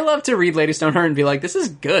good. I love to read Lady Stoneheart and be like, this is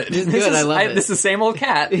good. This is good. I love it. This is the same old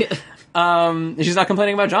cat. She's not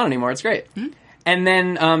complaining about Jon anymore. It's great. And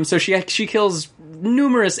then, so she kills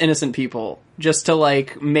numerous innocent people just to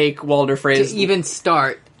like make Walder Frey's To even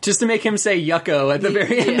start. just to make him say yucko at the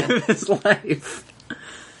very end of his life.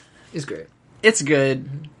 Is great. It's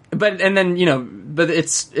good, but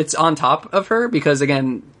it's on top of her because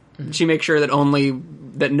again, she makes sure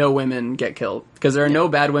that no women get killed because there are no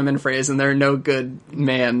bad women Freys and there are no good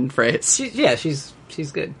man Freys.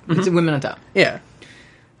 She's good. It's women on top. Yeah.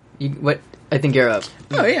 I think you're up.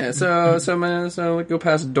 Oh yeah, so we go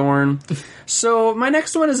past Dorne. So my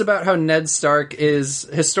next one is about how Ned Stark is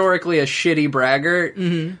historically a shitty braggart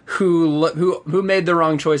who made the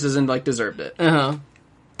wrong choices and like deserved it.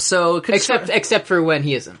 So Except for when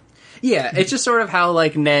he isn't. yeah, it's just sort of how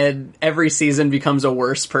like Ned every season becomes a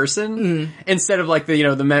worse person instead of like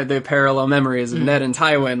the parallel memories of Ned and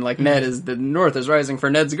Tywin. Like Ned is the North is rising for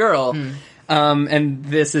Ned's girl, and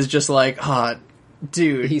this is just like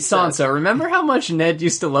dude, Sansa, sucks. remember how much Ned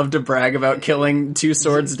used to love to brag about killing Two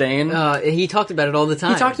Swords Dane? He talked about it all the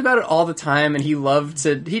time. He talked about it all the time, and he loved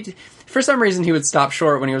to... for some reason, he would stop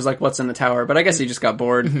short when he was like, what's in the tower? But I guess he just got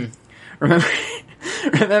bored.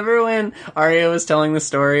 Remember when Arya was telling the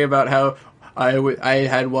story about how I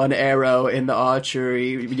had one arrow in the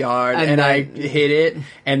archery yard, and I hit it,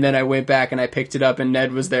 and then I went back and I picked it up, and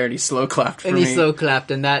Ned was there, and he slow clapped for me. And he slow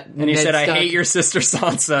clapped, and he said, I hate your sister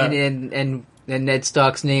Sansa. And Ned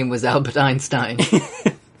Stark's name was Albert Einstein.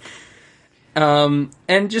 And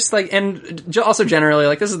just like, and also generally,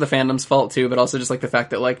 like, this is the fandom's fault too, but also just like the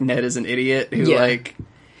fact that like Ned is an idiot who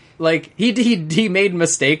like he made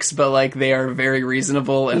mistakes, but like they are very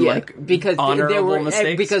reasonable and because honorable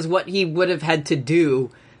mistakes. Because what he would have had to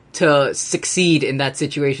do to succeed in that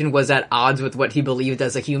situation was at odds with what he believed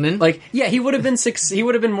as a human. Like, yeah, he would have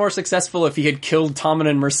been more successful if he had killed Tommen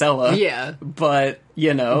and Myrcella. Yeah, but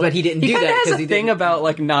but he didn't do that. He has a thing about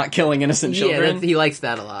like not killing innocent children. Yeah, he likes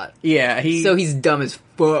that a lot. Yeah, so he's dumb as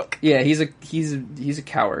fuck. Yeah, he's a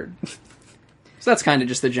coward. So that's kind of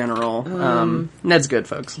just the general. Ned's good,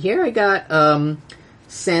 folks. Here I got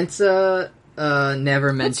Sansa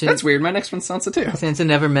never mentioned. That's weird. My next one's Sansa too. Sansa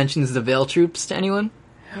never mentions the Vale troops to anyone.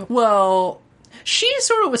 Well, she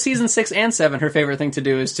sort of with season 6 and 7, her favorite thing to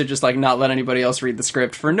do is to just like not let anybody else read the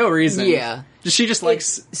script for no reason. Yeah, she just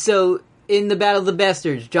likes. So in the Battle of the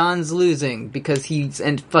Bastards, Jon's losing because he's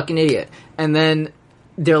a fucking idiot, and then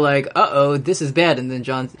they're like, "Uh-oh, this is bad." And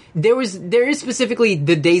then there is specifically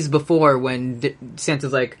the days before when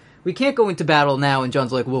Sansa's like, "We can't go into battle now," and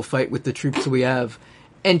Jon's like, "We'll fight with the troops we have,"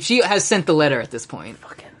 and she has sent the letter at this point,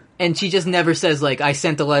 and she just never says like, "I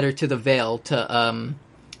sent a letter to the Vale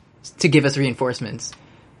to give us reinforcements."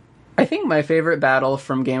 I think my favorite battle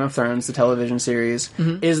from Game of Thrones, the television series,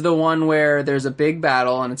 is the one where there's a big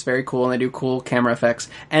battle and it's very cool and they do cool camera effects,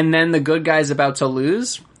 and then the good guy's about to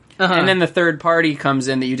lose. and then the third party comes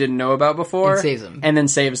in that you didn't know about before, And saves them. and then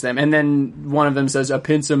saves them, and then one of them says a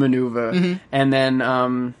pincer maneuver, and then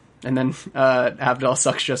Abdel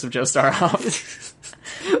sucks Joseph Joestar off.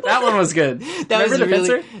 That one was good. That Remember was the really.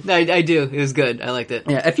 pincer? No, I do. It was good. I liked it.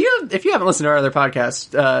 Yeah, if you haven't listened to our other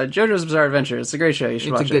podcast, JoJo's Bizarre Adventure, it's a great show. You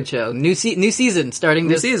should watch It's a good show. New season starting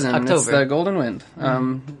New this season. October. It's the Golden Wind.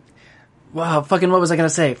 Wow, fucking what was I gonna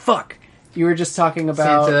say? Fuck. You were just talking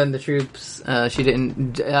about... Santa and the troops. She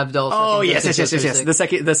didn't. Abdul. Oh, yes. The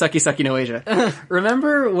sucky no Asia.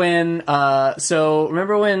 Remember when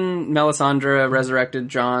Melisandre resurrected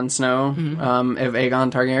Jon Snow, of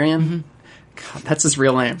Aegon Targaryen? God, that's his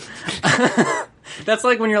real name. That's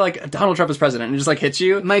like when you're like, Donald Trump is president, and it just like hits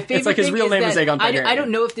you. My favorite it's like his thing real is name that is Aegon Targaryen. I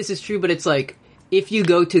don't know if this is true, but it's like, if you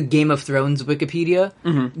go to Game of Thrones Wikipedia,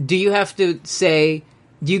 do you have to say,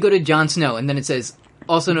 do you go to Jon Snow, and then it says,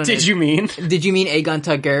 also known as... Did you mean Aegon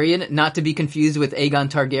Targaryen, not to be confused with Aegon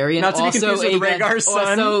Targaryen? Not to be confused with Rhaegar's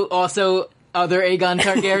son. Also other Aegon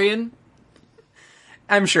Targaryen?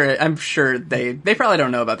 I'm sure they probably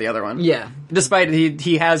don't know about the other one. Yeah. Despite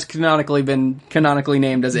he has been canonically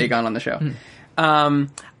named as Aegon on the show.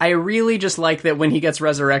 I really just like that when he gets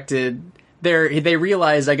resurrected, they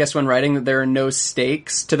realize, I guess when writing, that there are no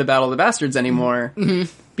stakes to the Battle of the Bastards anymore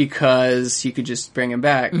because you could just bring him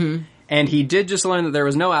back. And he did just learn that there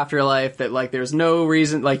was no afterlife, that like there's no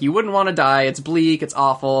reason, like you wouldn't want to die, it's bleak, it's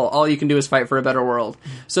awful, all you can do is fight for a better world.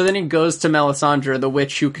 So then he goes to Melisandre, the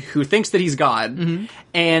witch who thinks that he's God,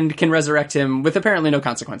 and can resurrect him with apparently no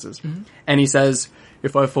consequences. And he says,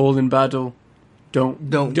 if I fall in battle, don't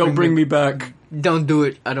bring me back. Don't do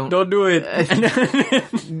it. Don't do it.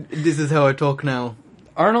 This is how I talk now.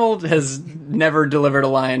 Arnold has never delivered a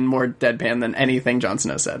line more deadpan than anything Jon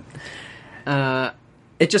Snow said.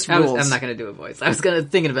 It just rules. I'm not going to do a voice. I was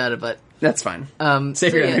thinking about it, but... That's fine.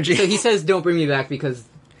 Save your energy. So he says, don't bring me back because...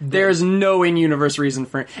 There's no in-universe reason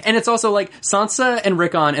for it. And it's also like, Sansa and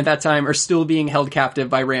Rickon at that time are still being held captive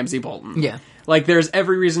by Ramsay Bolton. Yeah. Like, there's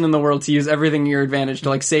every reason in the world to use everything to your advantage to,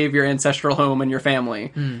 like, save your ancestral home and your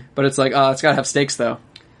family. But it's like, it's gotta have stakes, though.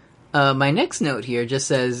 My next note here just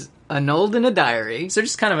says, annulled in a diary. So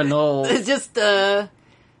just kind of annulled. It's just,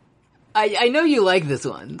 I know you like this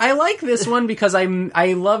one. I like this one because I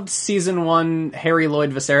loved season 1 Harry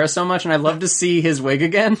Lloyd Viserys so much, and I'd love to see his wig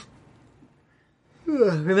again.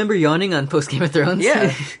 Remember yawning on post Game of Thrones?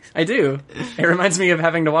 Yeah, I do. It reminds me of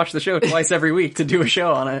having to watch the show twice every week to do a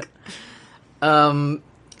show on it.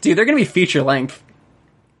 Dude, they're gonna be feature length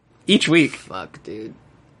each week. Fuck, dude.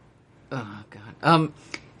 Oh god.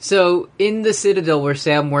 So in the Citadel where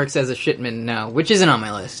Sam works as a shipman now, which isn't on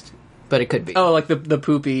my list, but it could be. Oh, like the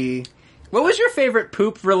poopy. What was your favorite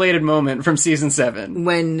poop-related moment from Season 7?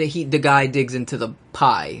 When the guy digs into the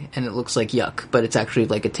pie, and it looks like yuck, but it's actually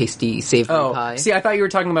like a tasty, savory pie. See, I thought you were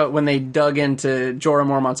talking about when they dug into Jorah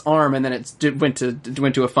Mormont's arm, and then it went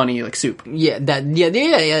to a funny, like, soup. Yeah,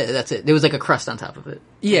 that's it. There was like a crust on top of it.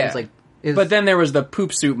 Yeah. But then there was the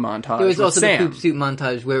poop soup montage. There was also Sam. the poop soup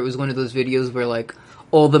montage where it was one of those videos where, like,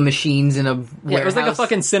 all the machines in a warehouse... Yeah, it was like a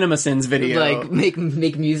fucking CinemaSins video. Like,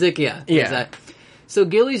 make music, yeah. Yeah. Exactly. So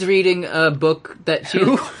Gilly's reading a book that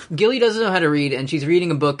Gilly doesn't know how to read, and she's reading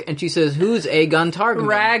a book, and she says, "Who's Aegon Targaryen?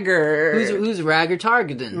 Ragger. Who's Ragger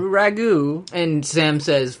Targaryen? Ragu." And Sam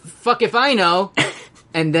says, "Fuck if I know."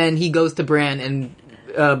 And then he goes to Bran,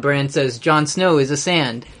 and Bran says, "Jon Snow is a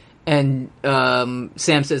sand." And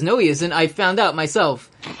Sam says, "No, he isn't. I found out myself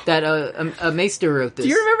that a maester wrote this." Do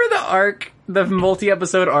you remember the arc, the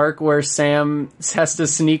multi-episode arc, where Sam has to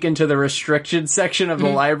sneak into the restricted section of the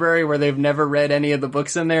library where they've never read any of the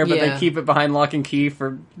books in there, but they keep it behind lock and key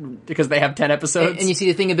because they have 10 episodes? And you see,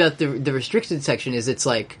 the thing about the restricted section is it's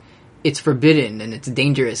like, it's forbidden and it's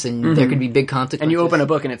dangerous and there can be big consequences. And you open a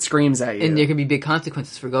book and it screams at you. And there can be big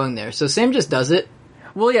consequences for going there. So Sam just does it.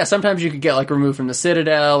 Well, yeah, sometimes you could get, like, removed from the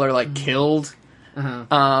Citadel or, like, killed.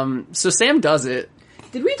 So Sam does it.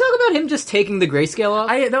 Did we talk about him just taking the grayscale off?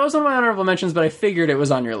 That was one of my honorable mentions, but I figured it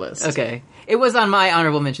was on your list. Okay. It was on my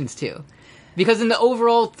honorable mentions, too. Because in the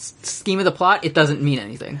overall scheme of the plot, it doesn't mean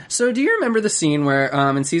anything. So do you remember the scene where,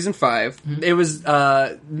 in Season 5, it was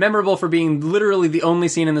memorable for being literally the only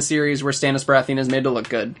scene in the series where Stannis Baratheon is made to look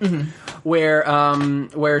good? Where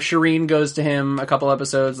Shireen goes to him a couple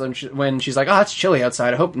episodes when she's like, "Oh, it's chilly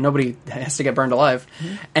outside. I hope nobody has to get burned alive."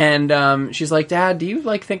 And she's like, "Dad, do you,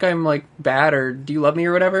 like, think I'm, like, bad, or do you love me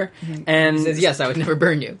or whatever?" And he says, "Yes, I would never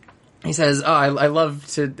burn you." He says, "Oh, I love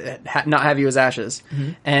to not have you as ashes."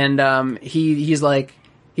 And he's like,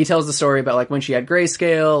 he tells the story about, like, when she had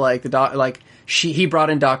grayscale, like he brought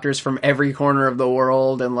in doctors from every corner of the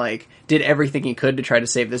world and, like, did everything he could to try to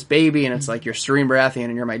save this baby. And it's like, you're Shireen Baratheon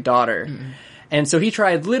and you're my daughter. And so he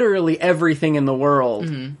tried literally everything in the world.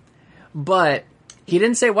 But he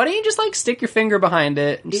didn't say, why don't you just, like, stick your finger behind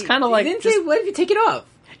it? And just kind of, like... He didn't say, what if you take it off?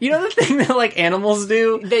 You know the thing that, like, animals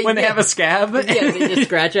do when they have a scab? Yeah, they just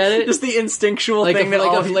scratch at it. Just the instinctual like thing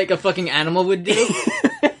like a fucking animal would do.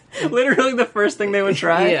 literally the first thing they would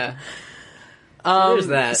try. Yeah. There's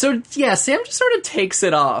that. So, yeah, Sam just sort of takes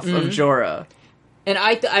it off of Jorah. And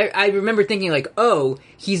I remember thinking, like, oh,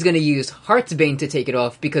 he's going to use Heartsbane to take it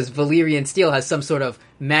off because Valyrian steel has some sort of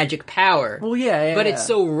magic power. Well, yeah. But it's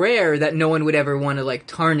so rare that no one would ever want to, like,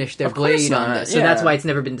 tarnish their blade on it. So that's why it's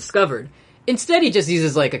never been discovered. Instead, he just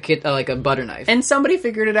uses, like, a butter knife. And somebody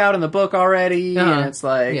figured it out in the book already, and it's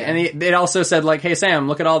like... Yeah. And it also said, like, hey, Sam,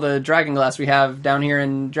 look at all the dragon glass we have down here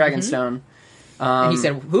in Dragonstone. And he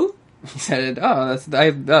said, who? He said, oh, that's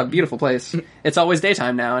a beautiful place. It's always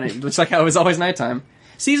daytime now, and it looks like how it was always nighttime.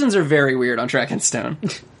 Seasons are very weird on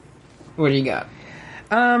Dragonstone. What do you got?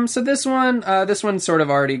 So this one sort of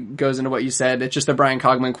already goes into what you said. It's just a Brian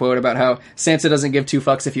Cogman quote about how Sansa doesn't give two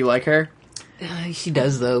fucks if you like her. She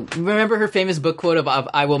does, though. Remember her famous book quote of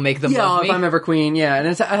 "I will make them love me"? If I'm ever queen, yeah. And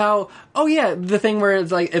it's how, the thing where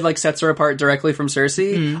it's like it sets her apart directly from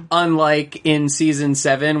Cersei, unlike in season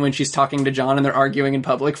 7 when she's talking to Jon and they're arguing in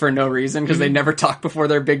public for no reason because they never talk before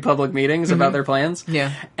their big public meetings about their plans.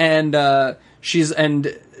 Yeah, and and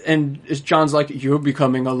Jon's like, you're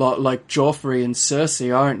becoming a lot like Joffrey and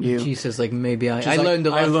Cersei, aren't you? She says, like, maybe I like, learned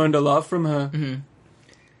a lot. I learned a lot from her.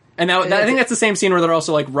 And now, I think that's the same scene where they're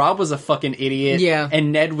also like, Robb was a fucking idiot. Yeah.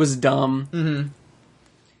 And Ned was dumb.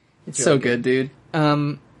 It's so good, dude.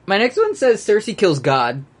 My next one says Cersei kills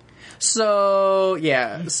God. So,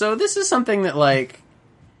 yeah. So this is something that, like,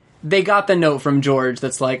 they got the note from George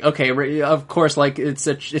that's like, okay, of course, like, it's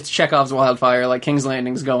Chekhov's Wildfire, like, King's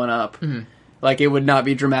Landing's going up. Like, it would not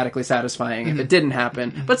be dramatically satisfying if it didn't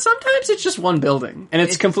happen. But sometimes it's just one building, and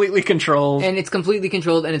it's completely controlled. And it's completely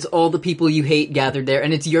controlled, and it's all the people you hate gathered there,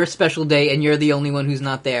 and it's your special day, and you're the only one who's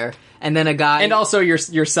not there. And then a guy... And also your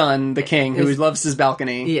son, the king, who loves his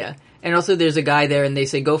balcony. Yeah. And also there's a guy there, and they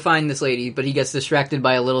say, go find this lady, but he gets distracted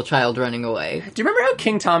by a little child running away. Do you remember how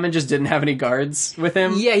King Tommen just didn't have any guards with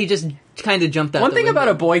him? Yeah, he just kind of jumped out One the thing window.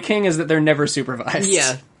 about a boy king is that they're never supervised.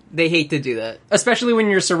 Yeah. They hate to do that. Especially when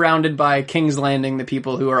you're surrounded by King's Landing, the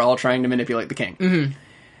people who are all trying to manipulate the king.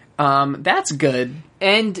 That's good.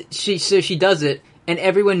 And she does it, and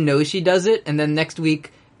everyone knows she does it, and then next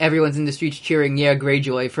week, everyone's in the streets cheering, yeah,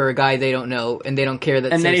 Greyjoy, for a guy they don't know, and they don't care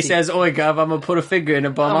that And then he Cersei... says, oi, Gov, I'm gonna put a figure in a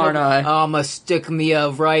bum, aren't I? I'ma stick me a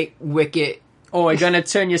right wicket. Oi, gonna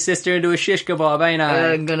turn your sister into a shish kebab, ain't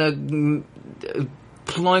I? I'm gonna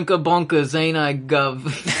plonka bonkers, ain't I,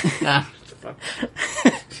 Gov?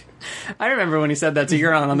 I remember when he said that to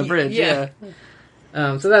Euron on the bridge, yeah.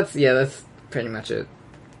 So that's pretty much it.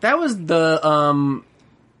 That was the,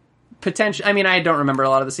 potential... I mean, I don't remember a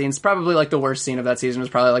lot of the scenes. Probably, like, the worst scene of that season was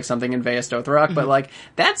probably, like, something in Vaes Dothrak, but, like,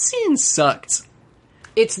 that scene sucked.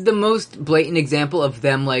 It's the most blatant example of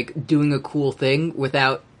them, like, doing a cool thing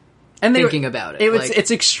without thinking about it.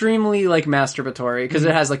 It's extremely, like, masturbatory, because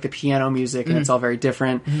it has, like, the piano music, and it's all very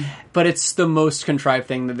different, but it's the most contrived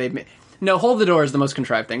thing that they've made. No, Hold the Door is the most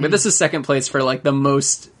contrived thing, but this is second place for, like, the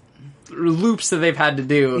most loops that they've had to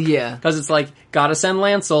do. Yeah. Because it's like, gotta send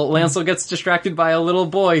Lancel. Lancel gets distracted by a little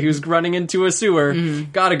boy who's running into a sewer.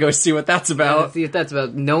 Gotta go see what that's about. See what that's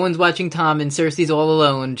about. No one's watching Tom, and Cersei's all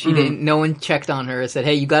alone. She didn't. No one checked on her and said,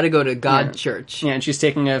 hey, you gotta go to God Church. Yeah, and she's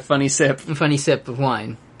taking a funny sip. A funny sip of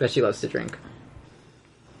wine that she loves to drink.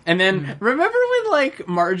 And then, remember when, like,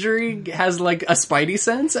 Marjorie has, like, a spidey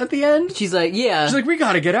sense at the end? She's like, yeah. She's like, we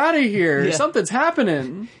gotta get out of here. Yeah. Something's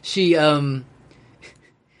happening. She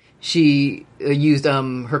used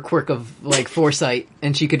her quirk of, like, foresight,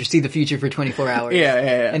 and she could see the future for 24 hours.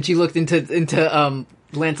 Yeah. And she looked into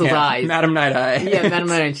Lancel's eyes. Madam Night-Eye. Yeah, Madam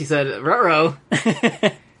Night-Eye, and she said, ruh-roh.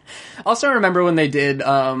 Also, I remember when they did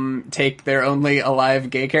take their only alive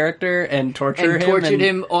gay character and tortured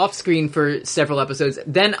him off-screen for several episodes,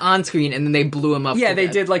 then on-screen, and then they blew him up. Yeah, they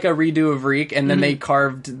did, like, a redo of Reek, and then they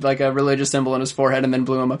carved, like, a religious symbol on his forehead and then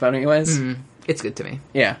blew him up anyways. It's good to me.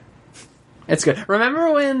 Yeah. It's good.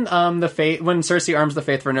 Remember when when Cersei arms the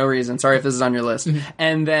Faith for no reason? Sorry if this is on your list.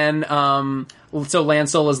 And then so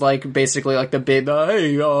Lancel is like basically like the big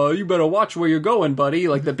hey you better watch where you're going, buddy.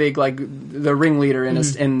 Like the big like the ringleader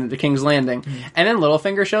in the King's Landing. And then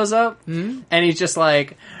Littlefinger shows up and he's just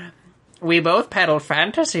like, we both peddled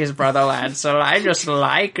fantasies, Brother Lancel. I'd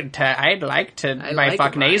like to my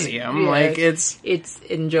fucknasium. Yeah, like, it's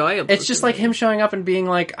enjoyable. it's just like him showing up and being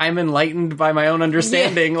like, I'm enlightened by my own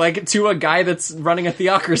understanding, like, to a guy that's running a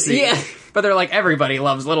theocracy. Yeah. But they're like, everybody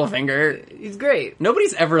loves Littlefinger. He's great.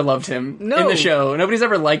 Nobody's ever loved him in the show. Nobody's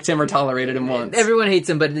ever liked him or tolerated him once. Everyone hates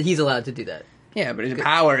him, but he's allowed to do that. Yeah, but his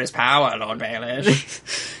power is power, Lord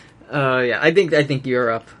Baelish. Yeah, I think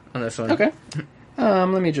you're up on this one. Okay.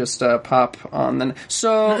 Let me just pop on then.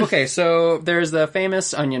 So, okay, so there's the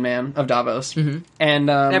famous Onion Man of Davos. Mm-hmm. And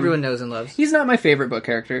everyone knows and loves. He's not my favorite book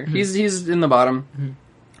character. Mm-hmm. He's in the bottom.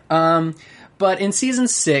 Mm-hmm. But in season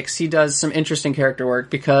 6, he does some interesting character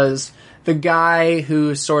work because the guy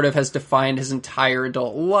who sort of has defined his entire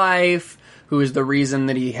adult life, who is the reason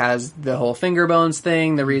that he has the whole finger bones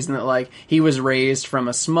thing, the reason that, like, he was raised from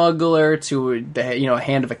a smuggler to the, a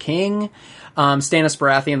hand of a king. Stannis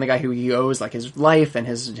Baratheon, the guy who he owes, like, his life and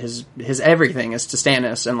his everything is to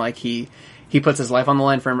Stannis, and, like, he puts his life on the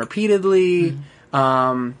line for him repeatedly.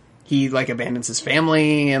 Mm-hmm. He, like, abandons his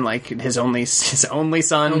family, and, like, his only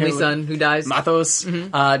son who dies,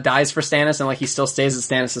 Mathos, dies for Stannis, and, like, he still stays at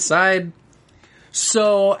Stannis' side.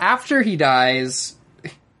 So, after he dies,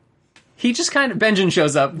 he just kind of, Benjen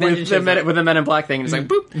shows up with the Men in Black thing, and he's like,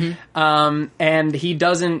 boop! Mm-hmm. And he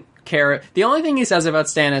doesn't care. The only thing he says about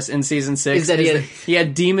Stannis in season 6 is that he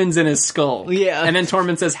had demons in his skull. Yeah. And then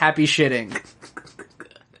Tormund says, happy shitting.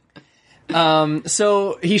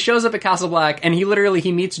 So he shows up at Castle Black, and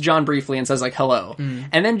he meets Jon briefly and says, like, hello. Mm.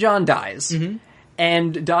 And then Jon dies. Mm-hmm.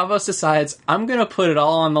 And Davos decides, I'm gonna put it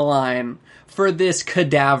all on the line for this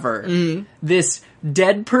cadaver. This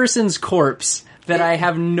dead person's corpse that I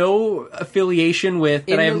have no affiliation with,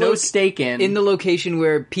 that I have no stake in. In the location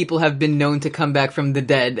where people have been known to come back from the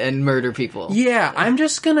dead and murder people. Yeah, I'm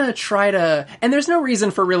just gonna try to... And there's no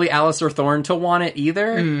reason for really Alistair Thorne to want it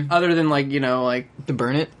either, other than, like, to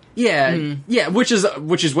burn it? Yeah, yeah, which is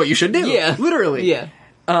what you should do. Yeah. Literally. Yeah.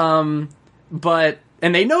 But...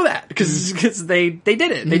 And they know that, because they did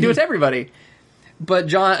it. They do it to everybody. But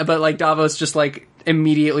Davos just, like,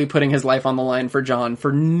 immediately putting his life on the line for Jon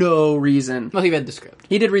for no reason. Well, he read the script.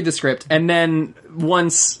 He did read the script, and then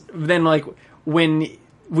when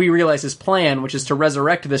we realize his plan, which is to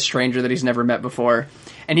resurrect this stranger that he's never met before,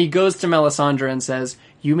 and he goes to Melisandre and says,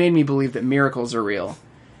 you made me believe that miracles are real.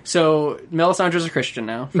 So, Melisandre's a Christian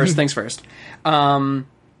now, first things first. And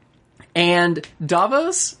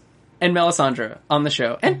Davos and Melisandre on the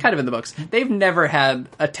show, and kind of in the books, they've never had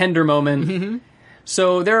a tender moment. Mm-hmm.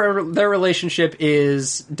 So their relationship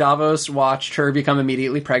is Davos watched her become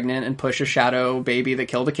immediately pregnant and push a shadow baby that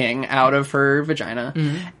killed a king out of her vagina,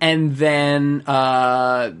 and then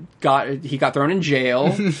he got thrown in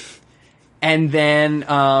jail. And then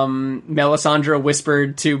Melisandre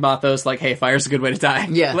whispered to Mathos, like, "Hey, fire's a good way to die.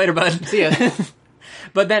 Yeah, later, bud. See ya."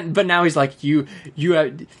 But now he's like, you're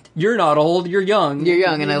not old. You're young. You're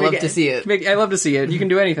young, and I love to see it. I love to see it. You can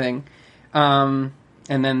do anything.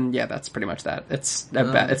 And then, yeah, that's pretty much that. It's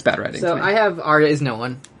bad writing. So I have Arya is no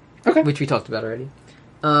one, which we talked about already.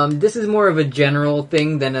 This is more of a general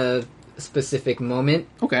thing than a specific moment.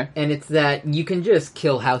 Okay. And it's that you can just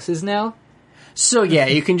kill houses now. So yeah,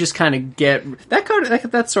 you can just kind of get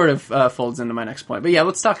that sort of folds into my next point. But yeah,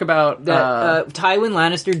 let's talk about Tywin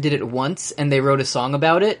Lannister did it once, and they wrote a song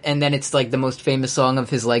about it, and then it's like the most famous song of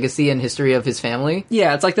his legacy and history of his family.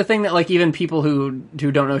 Yeah, it's like the thing that like even people who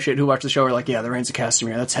don't know shit who watch the show are like, yeah, the Reigns of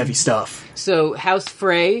Castamere, that's heavy stuff. So House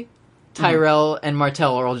Frey, Tyrell, and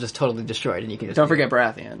Martell are all just totally destroyed, and you can just don't forget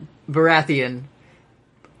Baratheon.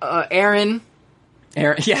 Aaron.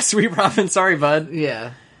 Yes, Sweet Robin. Sorry, bud.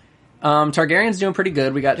 Yeah. Targaryen's doing pretty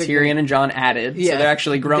good. We got Tyrion and Jon added, so they're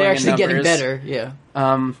actually growing. They're actually in numbers. getting better. Yeah.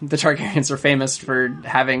 The Targaryens are famous for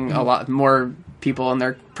having a lot more people in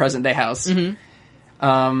their present day house.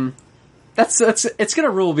 Mm-hmm. It's gonna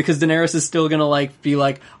rule because Daenerys is still gonna like be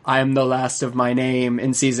like, I'm the last of my name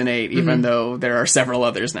in season 8, even though there are several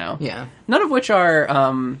others now. Yeah. None of which are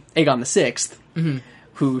Aegon the 6th,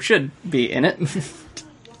 who should be in it.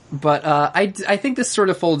 But I think this sort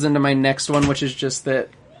of folds into my next one, which is just that.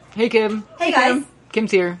 Hey, Kim. Hey, guys.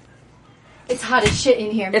 Kim's here. It's hot as shit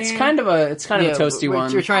in here, man. It's kind of a toasty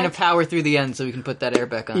one. We're trying to power through the end so we can put that air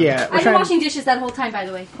back on. Yeah. I've been washing dishes that whole time, by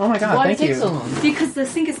the way. Oh my god, Why thank you. Why did it take so long? Because the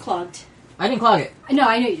sink is clogged. I didn't clog it. No,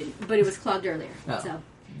 I know you didn't, but it was clogged earlier. Oh.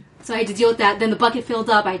 So I had to deal with that. Then the bucket filled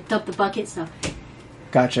up. I dumped the bucket, so...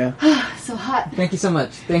 Gotcha. So hot. Thank you so much.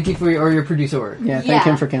 Thank you for your producer work. Yeah, thank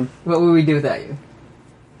him for Kim. What would we do without you?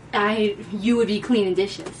 You would be cleaning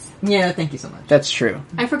dishes. Yeah, thank you so much. That's true.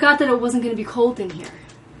 I forgot that it wasn't going to be cold in here.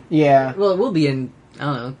 Yeah. Well, it will be in, I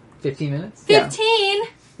don't know, 15 minutes? 15?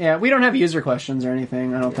 Yeah, we don't have user questions or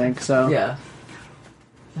anything, I don't think, so... Yeah.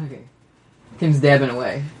 Okay. Tim's dabbing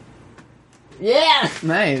away. Yeah!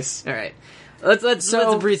 Nice. Alright. Let's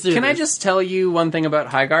breeze through can I this. just tell you one thing about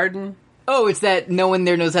Highgarden? Oh, it's that no one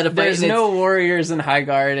there knows how to fight. There's and no warriors in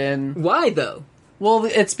Highgarden. Why, though? Well,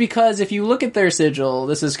 it's because if you look at their sigil,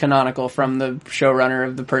 this is canonical from the showrunner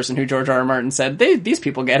of the person who George R. R. Martin said, these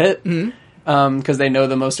people get it. Because they know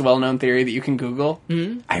the most well-known theory that you can Google.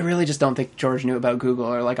 I really just don't think George knew about Google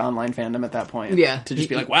or, like, online fandom at that point. Yeah. To just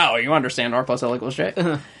be like, wow, you understand R plus L equals J.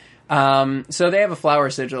 So they have a flower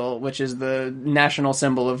sigil, which is the national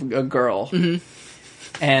symbol of a girl.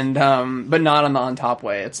 And, but not on top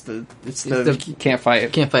way. It's the can't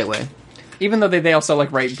fight. Can't fight way. Even though they also,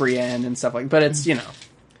 like, write Brienne and stuff like, but it's, you know.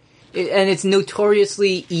 And it's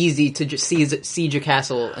notoriously easy to just siege a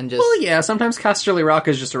castle and just... Well, yeah, sometimes Casterly Rock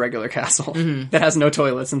is just a regular castle that has no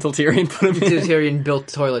toilets until Tyrion put them in. Tyrion built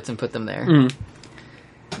toilets and put them there.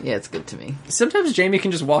 Yeah, it's good to me. Sometimes Jaime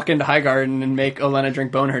can just walk into Highgarden and make Olenna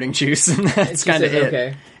drink bone-hurting juice, and that's kind of it.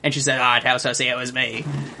 Okay. And she said, tell Cersei it was me.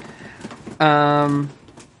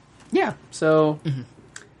 Yeah, so...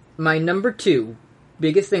 My number 2,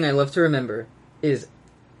 biggest thing I love to remember, is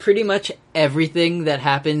pretty much everything that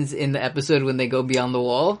happens in the episode when they go beyond the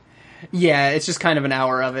wall. Yeah, it's just kind of an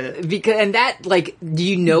hour of it. And that, like, do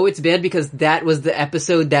you know it's bad? Because that was the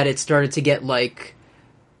episode that it started to get, like,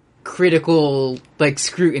 critical, like,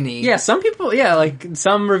 scrutiny. Yeah, some people, like,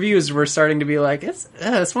 some reviews were starting to be like, this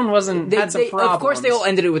one had some problems. Of course, they all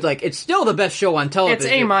ended it with, like, it's still the best show on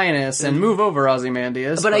television. It's A- and move over,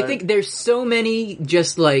 Ozymandias. But I think there's so many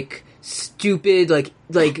just, like, stupid,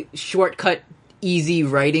 like shortcut, easy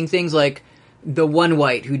writing things, like the one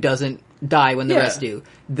white who doesn't die when the rest do.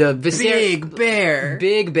 The Big Bear.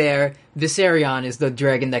 Viserion is the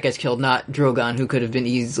dragon that gets killed, not Drogon, who could have been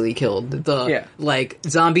easily killed. Like,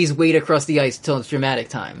 zombies wait across the ice till it's dramatic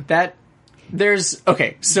time.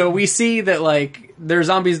 So we see that, like, there's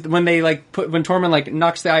zombies when they, like, when Tormund, like,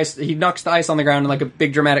 knocks the ice on the ground in, like, a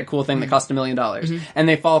big dramatic cool thing that cost $1 million. And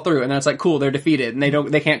they fall through, and then it's like, cool, they're defeated, and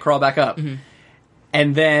they can't crawl back up.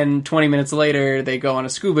 And then 20 minutes later, they go on a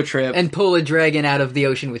scuba trip. And pull a dragon out of the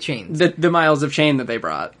ocean with chains. The miles of chain that they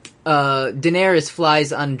brought. Daenerys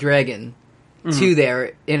flies on dragon to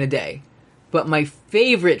there in a day. But my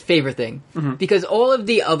favorite thing, because all of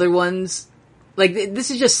the other ones, like, this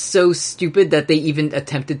is just so stupid that they even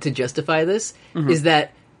attempted to justify this, is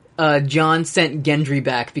that Jon sent Gendry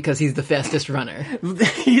back because he's the fastest runner.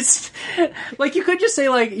 He's like, you could just say,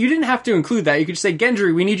 like, you didn't have to include that. You could just say,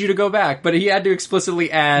 Gendry, we need you to go back. But he had to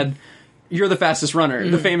explicitly add, you're the fastest runner.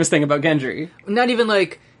 The famous thing about Gendry. Not even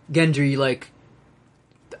like, Gendry, like,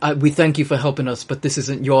 we thank you for helping us, but this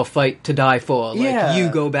isn't your fight to die for. Like, you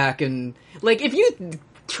go back and... Like, if you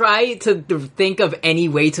try to think of any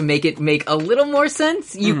way to make it make a little more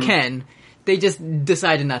sense, you can. They just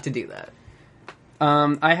decided not to do that.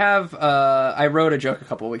 I wrote a joke a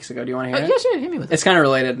couple of weeks ago. Do you want to hear it? Yeah, sure, hit me with it. It's kind of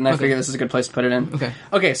related, and I figure this is a good place to put it in.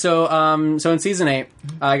 Okay, so in season 8,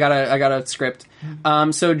 I got a script.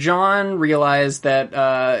 So Jon realized that,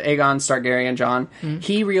 Aegon Targaryen, Jon,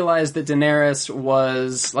 he realized that Daenerys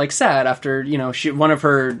was, like, sad after, you know, one of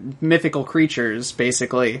her mythical creatures,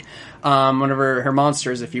 basically, one of her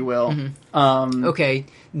monsters, if you will. Now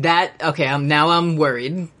I'm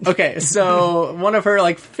worried. Okay, so one of her,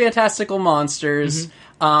 like, fantastical monsters,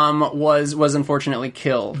 was unfortunately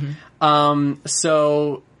killed.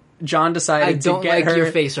 So Jon decided to get her... I don't like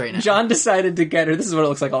your face right now. Jon decided to get her... This is what it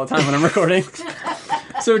looks like all the time when I'm recording.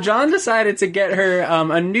 So Jon decided to get her,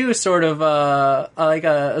 a new sort of,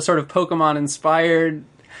 a sort of Pokemon-inspired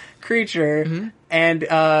creature. And,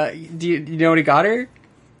 do you know what he got her?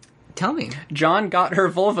 Tell me. Jon got her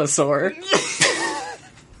Bulbasaur.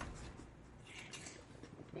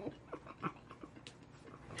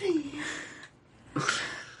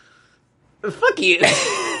 Fuck you.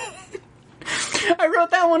 I wrote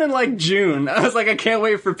that one in, like, June. I was like, I can't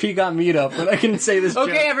wait for Peacock Meetup when I can say this joke.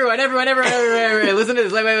 Okay, everyone, listen to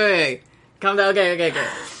this. Wait. Calm down. Okay.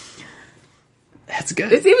 That's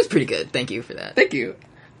good. It was pretty good. Thank you for that. Thank you.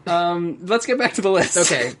 Let's get back to the list.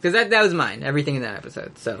 Okay, because that was mine. Everything in that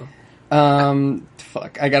episode, so...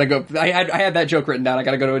 Fuck, I gotta go. I had that joke written down. I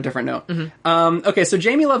gotta go to a different note. Okay, so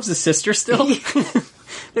Jaime loves his sister still.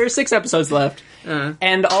 There are 6 episodes left.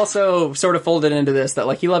 And also sort of folded into this that,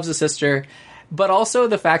 like, he loves his sister, but also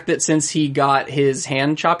the fact that since he got his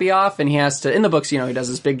hand choppy off and he has to, in the books, you know, he does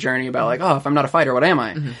this big journey about, like, oh, if I'm not a fighter, what am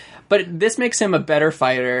I? But this makes him a better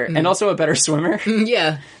fighter and also a better swimmer.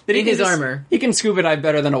 Yeah, that in his armor. He can scuba dive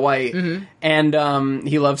better than a white. And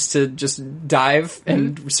he loves to just dive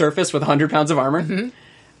and surface with 100 pounds of armor.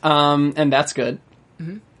 And that's good.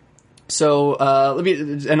 So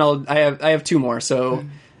I have two more. So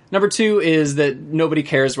number 2 is that nobody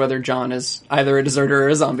cares whether John is either a deserter or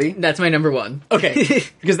a zombie. That's my number 1. Okay,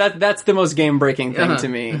 because that's the most game breaking thing to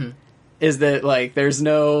me. Is that like there is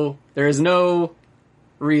no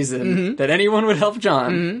reason that anyone would help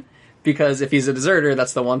John, because if he's a deserter,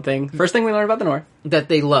 that's the one thing. First thing we learn about the North, that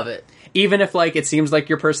they love it. even if like it seems like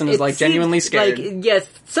your person is like genuinely scared. Like, yes,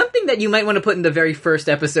 something that you might want to put in the very first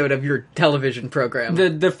episode of your television program. The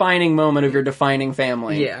defining moment of your defining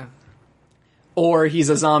family. Yeah. Or he's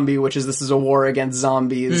a zombie, this is a war against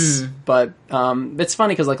zombies. But it's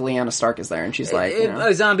funny because like Lyanna Stark is there, and she's like, you know.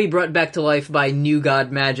 A zombie brought back to life by new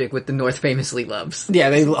god magic, with the North famously loves. Yeah,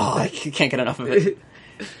 I can't get enough of it.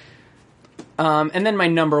 And then my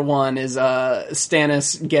number one is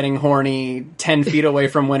Stannis getting horny 10 feet away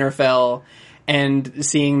from Winterfell and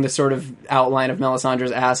seeing the sort of outline of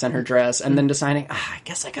Melisandre's ass and her dress, and then deciding, I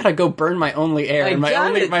guess I gotta go burn my only heir.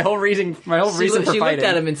 My whole reason for fighting. She looked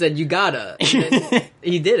at him and said, "You gotta." And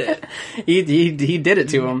he did it. He did it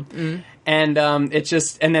to him. And it's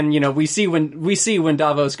just, and then we see when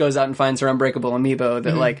Davos goes out and finds her unbreakable amiibo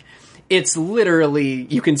that like. It's literally,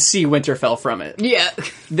 you can see Winterfell from it. Yeah.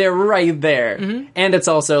 They're right there. And it's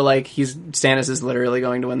also like, Stannis is literally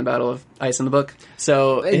going to win the Battle of Ice in the book.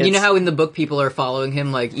 So, you know how in the book people are following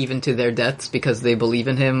him, like, even to their deaths because they believe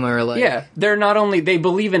in him, or like... Yeah. They're not only, they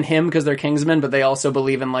believe in him because they're Kingsmen, but they also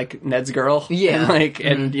believe in, like, Ned's girl. Yeah.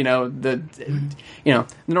 And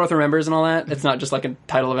the North remembers and all that. It's not just like a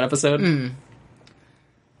title of an episode.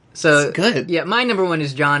 So it's good. Yeah, my number one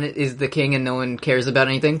is Jon is the king and no one cares about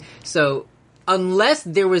anything. So unless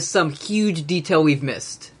there was some huge detail we've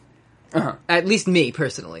missed, at least me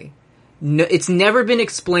personally, it's never been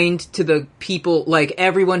explained to the people, like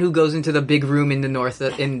everyone who goes into the big room in the North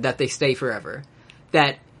that they stay forever,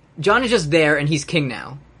 that Jon is just there and he's king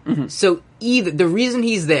now. So the reason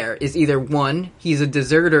he's there is either one, he's a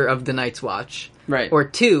deserter of the Night's Watch, right, or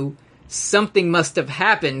two, something must have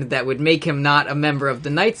happened that would make him not a member of the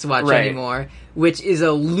Night's Watch anymore, which is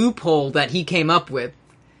a loophole that he came up with.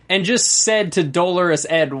 And just said to Dolorous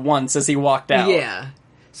Ed once as he walked out. Yeah.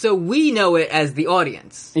 So we know it as the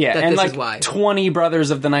audience. Yeah, that and this like is why. 20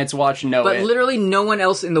 brothers of the Night's Watch know it. But literally no one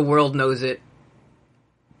else in the world knows it.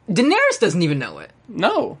 Daenerys doesn't even know it.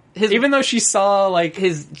 No. Even though she saw, like...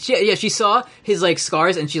 she saw his, like,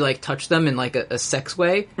 scars, and she, like, touched them in, like, a sex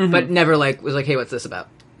way, but never, like, was like, hey, what's this about?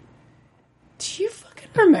 Do you fucking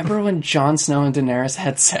remember when Jon Snow and Daenerys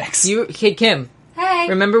had sex? Hey, Kim. Hey.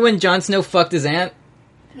 Remember when Jon Snow fucked his aunt?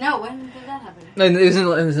 No, when did that happen? No, it was in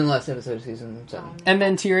the last episode of season 7. And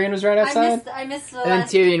then Tyrion was right outside? I missed the And then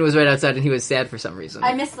last... Tyrion was right outside, and he was sad for some reason.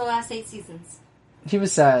 I missed the last 8 seasons. He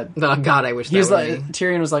was sad. Oh, God, I wish that He was were like, me.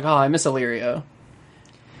 Tyrion was like, I miss Illyrio.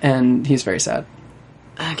 And he's very sad.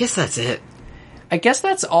 I guess that's it. I guess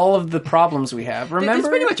that's all of the problems we have. Remember? That's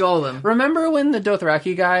pretty much all of them. Remember when the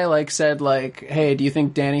Dothraki guy, like, said, like, hey, do you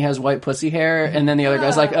think Dany has white pussy hair? And then the other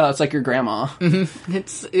guy's like, oh, it's like your grandma.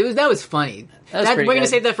 That was funny. That was pretty we're gonna good.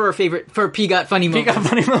 save that for our favorite, for Peagot funny moment. Peagot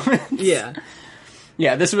funny moments. Yeah.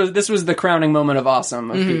 Yeah, this was the crowning moment of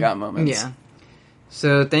awesome of Peagot moments. Yeah.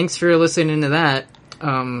 So thanks for listening to that.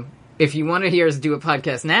 If you want to hear us do a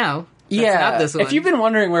podcast now, not this one. If you've been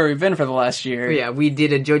wondering where we've been for the last year. Yeah, we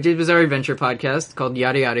did a JoJo's Bizarre Adventure podcast called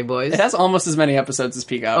Yada Yada Boys. It has almost as many episodes as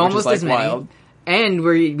Peagot, which is, like, as many. wild. And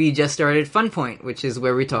we just started Fun Point, which is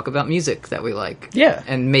where we talk about music that we like. Yeah.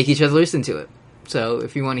 And make each other listen to it. So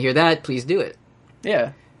if you want to hear that, please do it.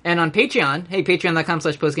 Yeah. And on Patreon,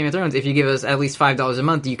 patreon.com/postgameofthrones, if you give us at least $5 a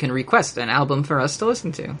month, you can request an album for us to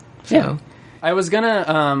listen to. So. Yeah. I was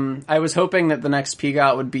hoping that the next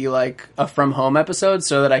Peagot would be, like, a From Home episode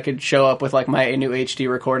so that I could show up with, like, my new HD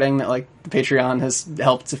recording that, like, Patreon has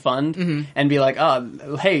helped to fund and be like,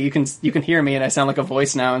 oh, hey, you can hear me and I sound like a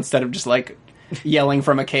voice now instead of just, like, yelling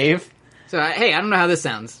from a cave. So, hey, I don't know how this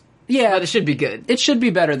sounds. Yeah. But it should be good. It should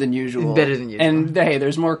be better than usual. Better than usual. And, hey,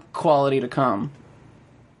 there's more quality to come.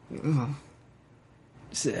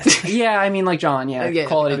 Yeah, I mean, like John,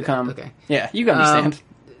 quality to come. Okay. Yeah, you understand.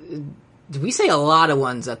 We say a lot of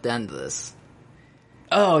ones at the end of this.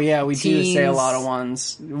 Oh, yeah, we do say a Teens. lot of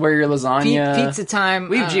ones. Wear your lasagna. Pizza time.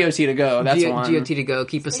 We have GOT to go, that's one. GOT to go.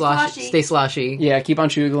 Keep a sloshy. Stay sloshy. Yeah, keep on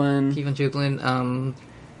chugling. Keep on juggling.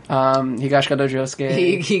 Higashikata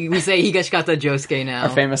Josuke. We say Higashikata Josuke now. Our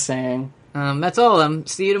famous saying. That's all of them.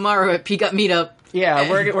 See you tomorrow at Peagot Meetup. Yeah,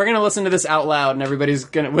 we're gonna listen to this out loud, and everybody's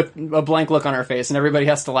gonna with a blank look on our face, and everybody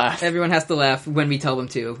has to laugh. Everyone has to laugh when we tell them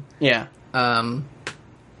to. Yeah.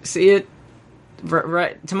 See it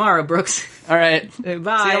right tomorrow, Brooks. All right. Bye. See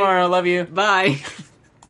you tomorrow. Love you. Bye.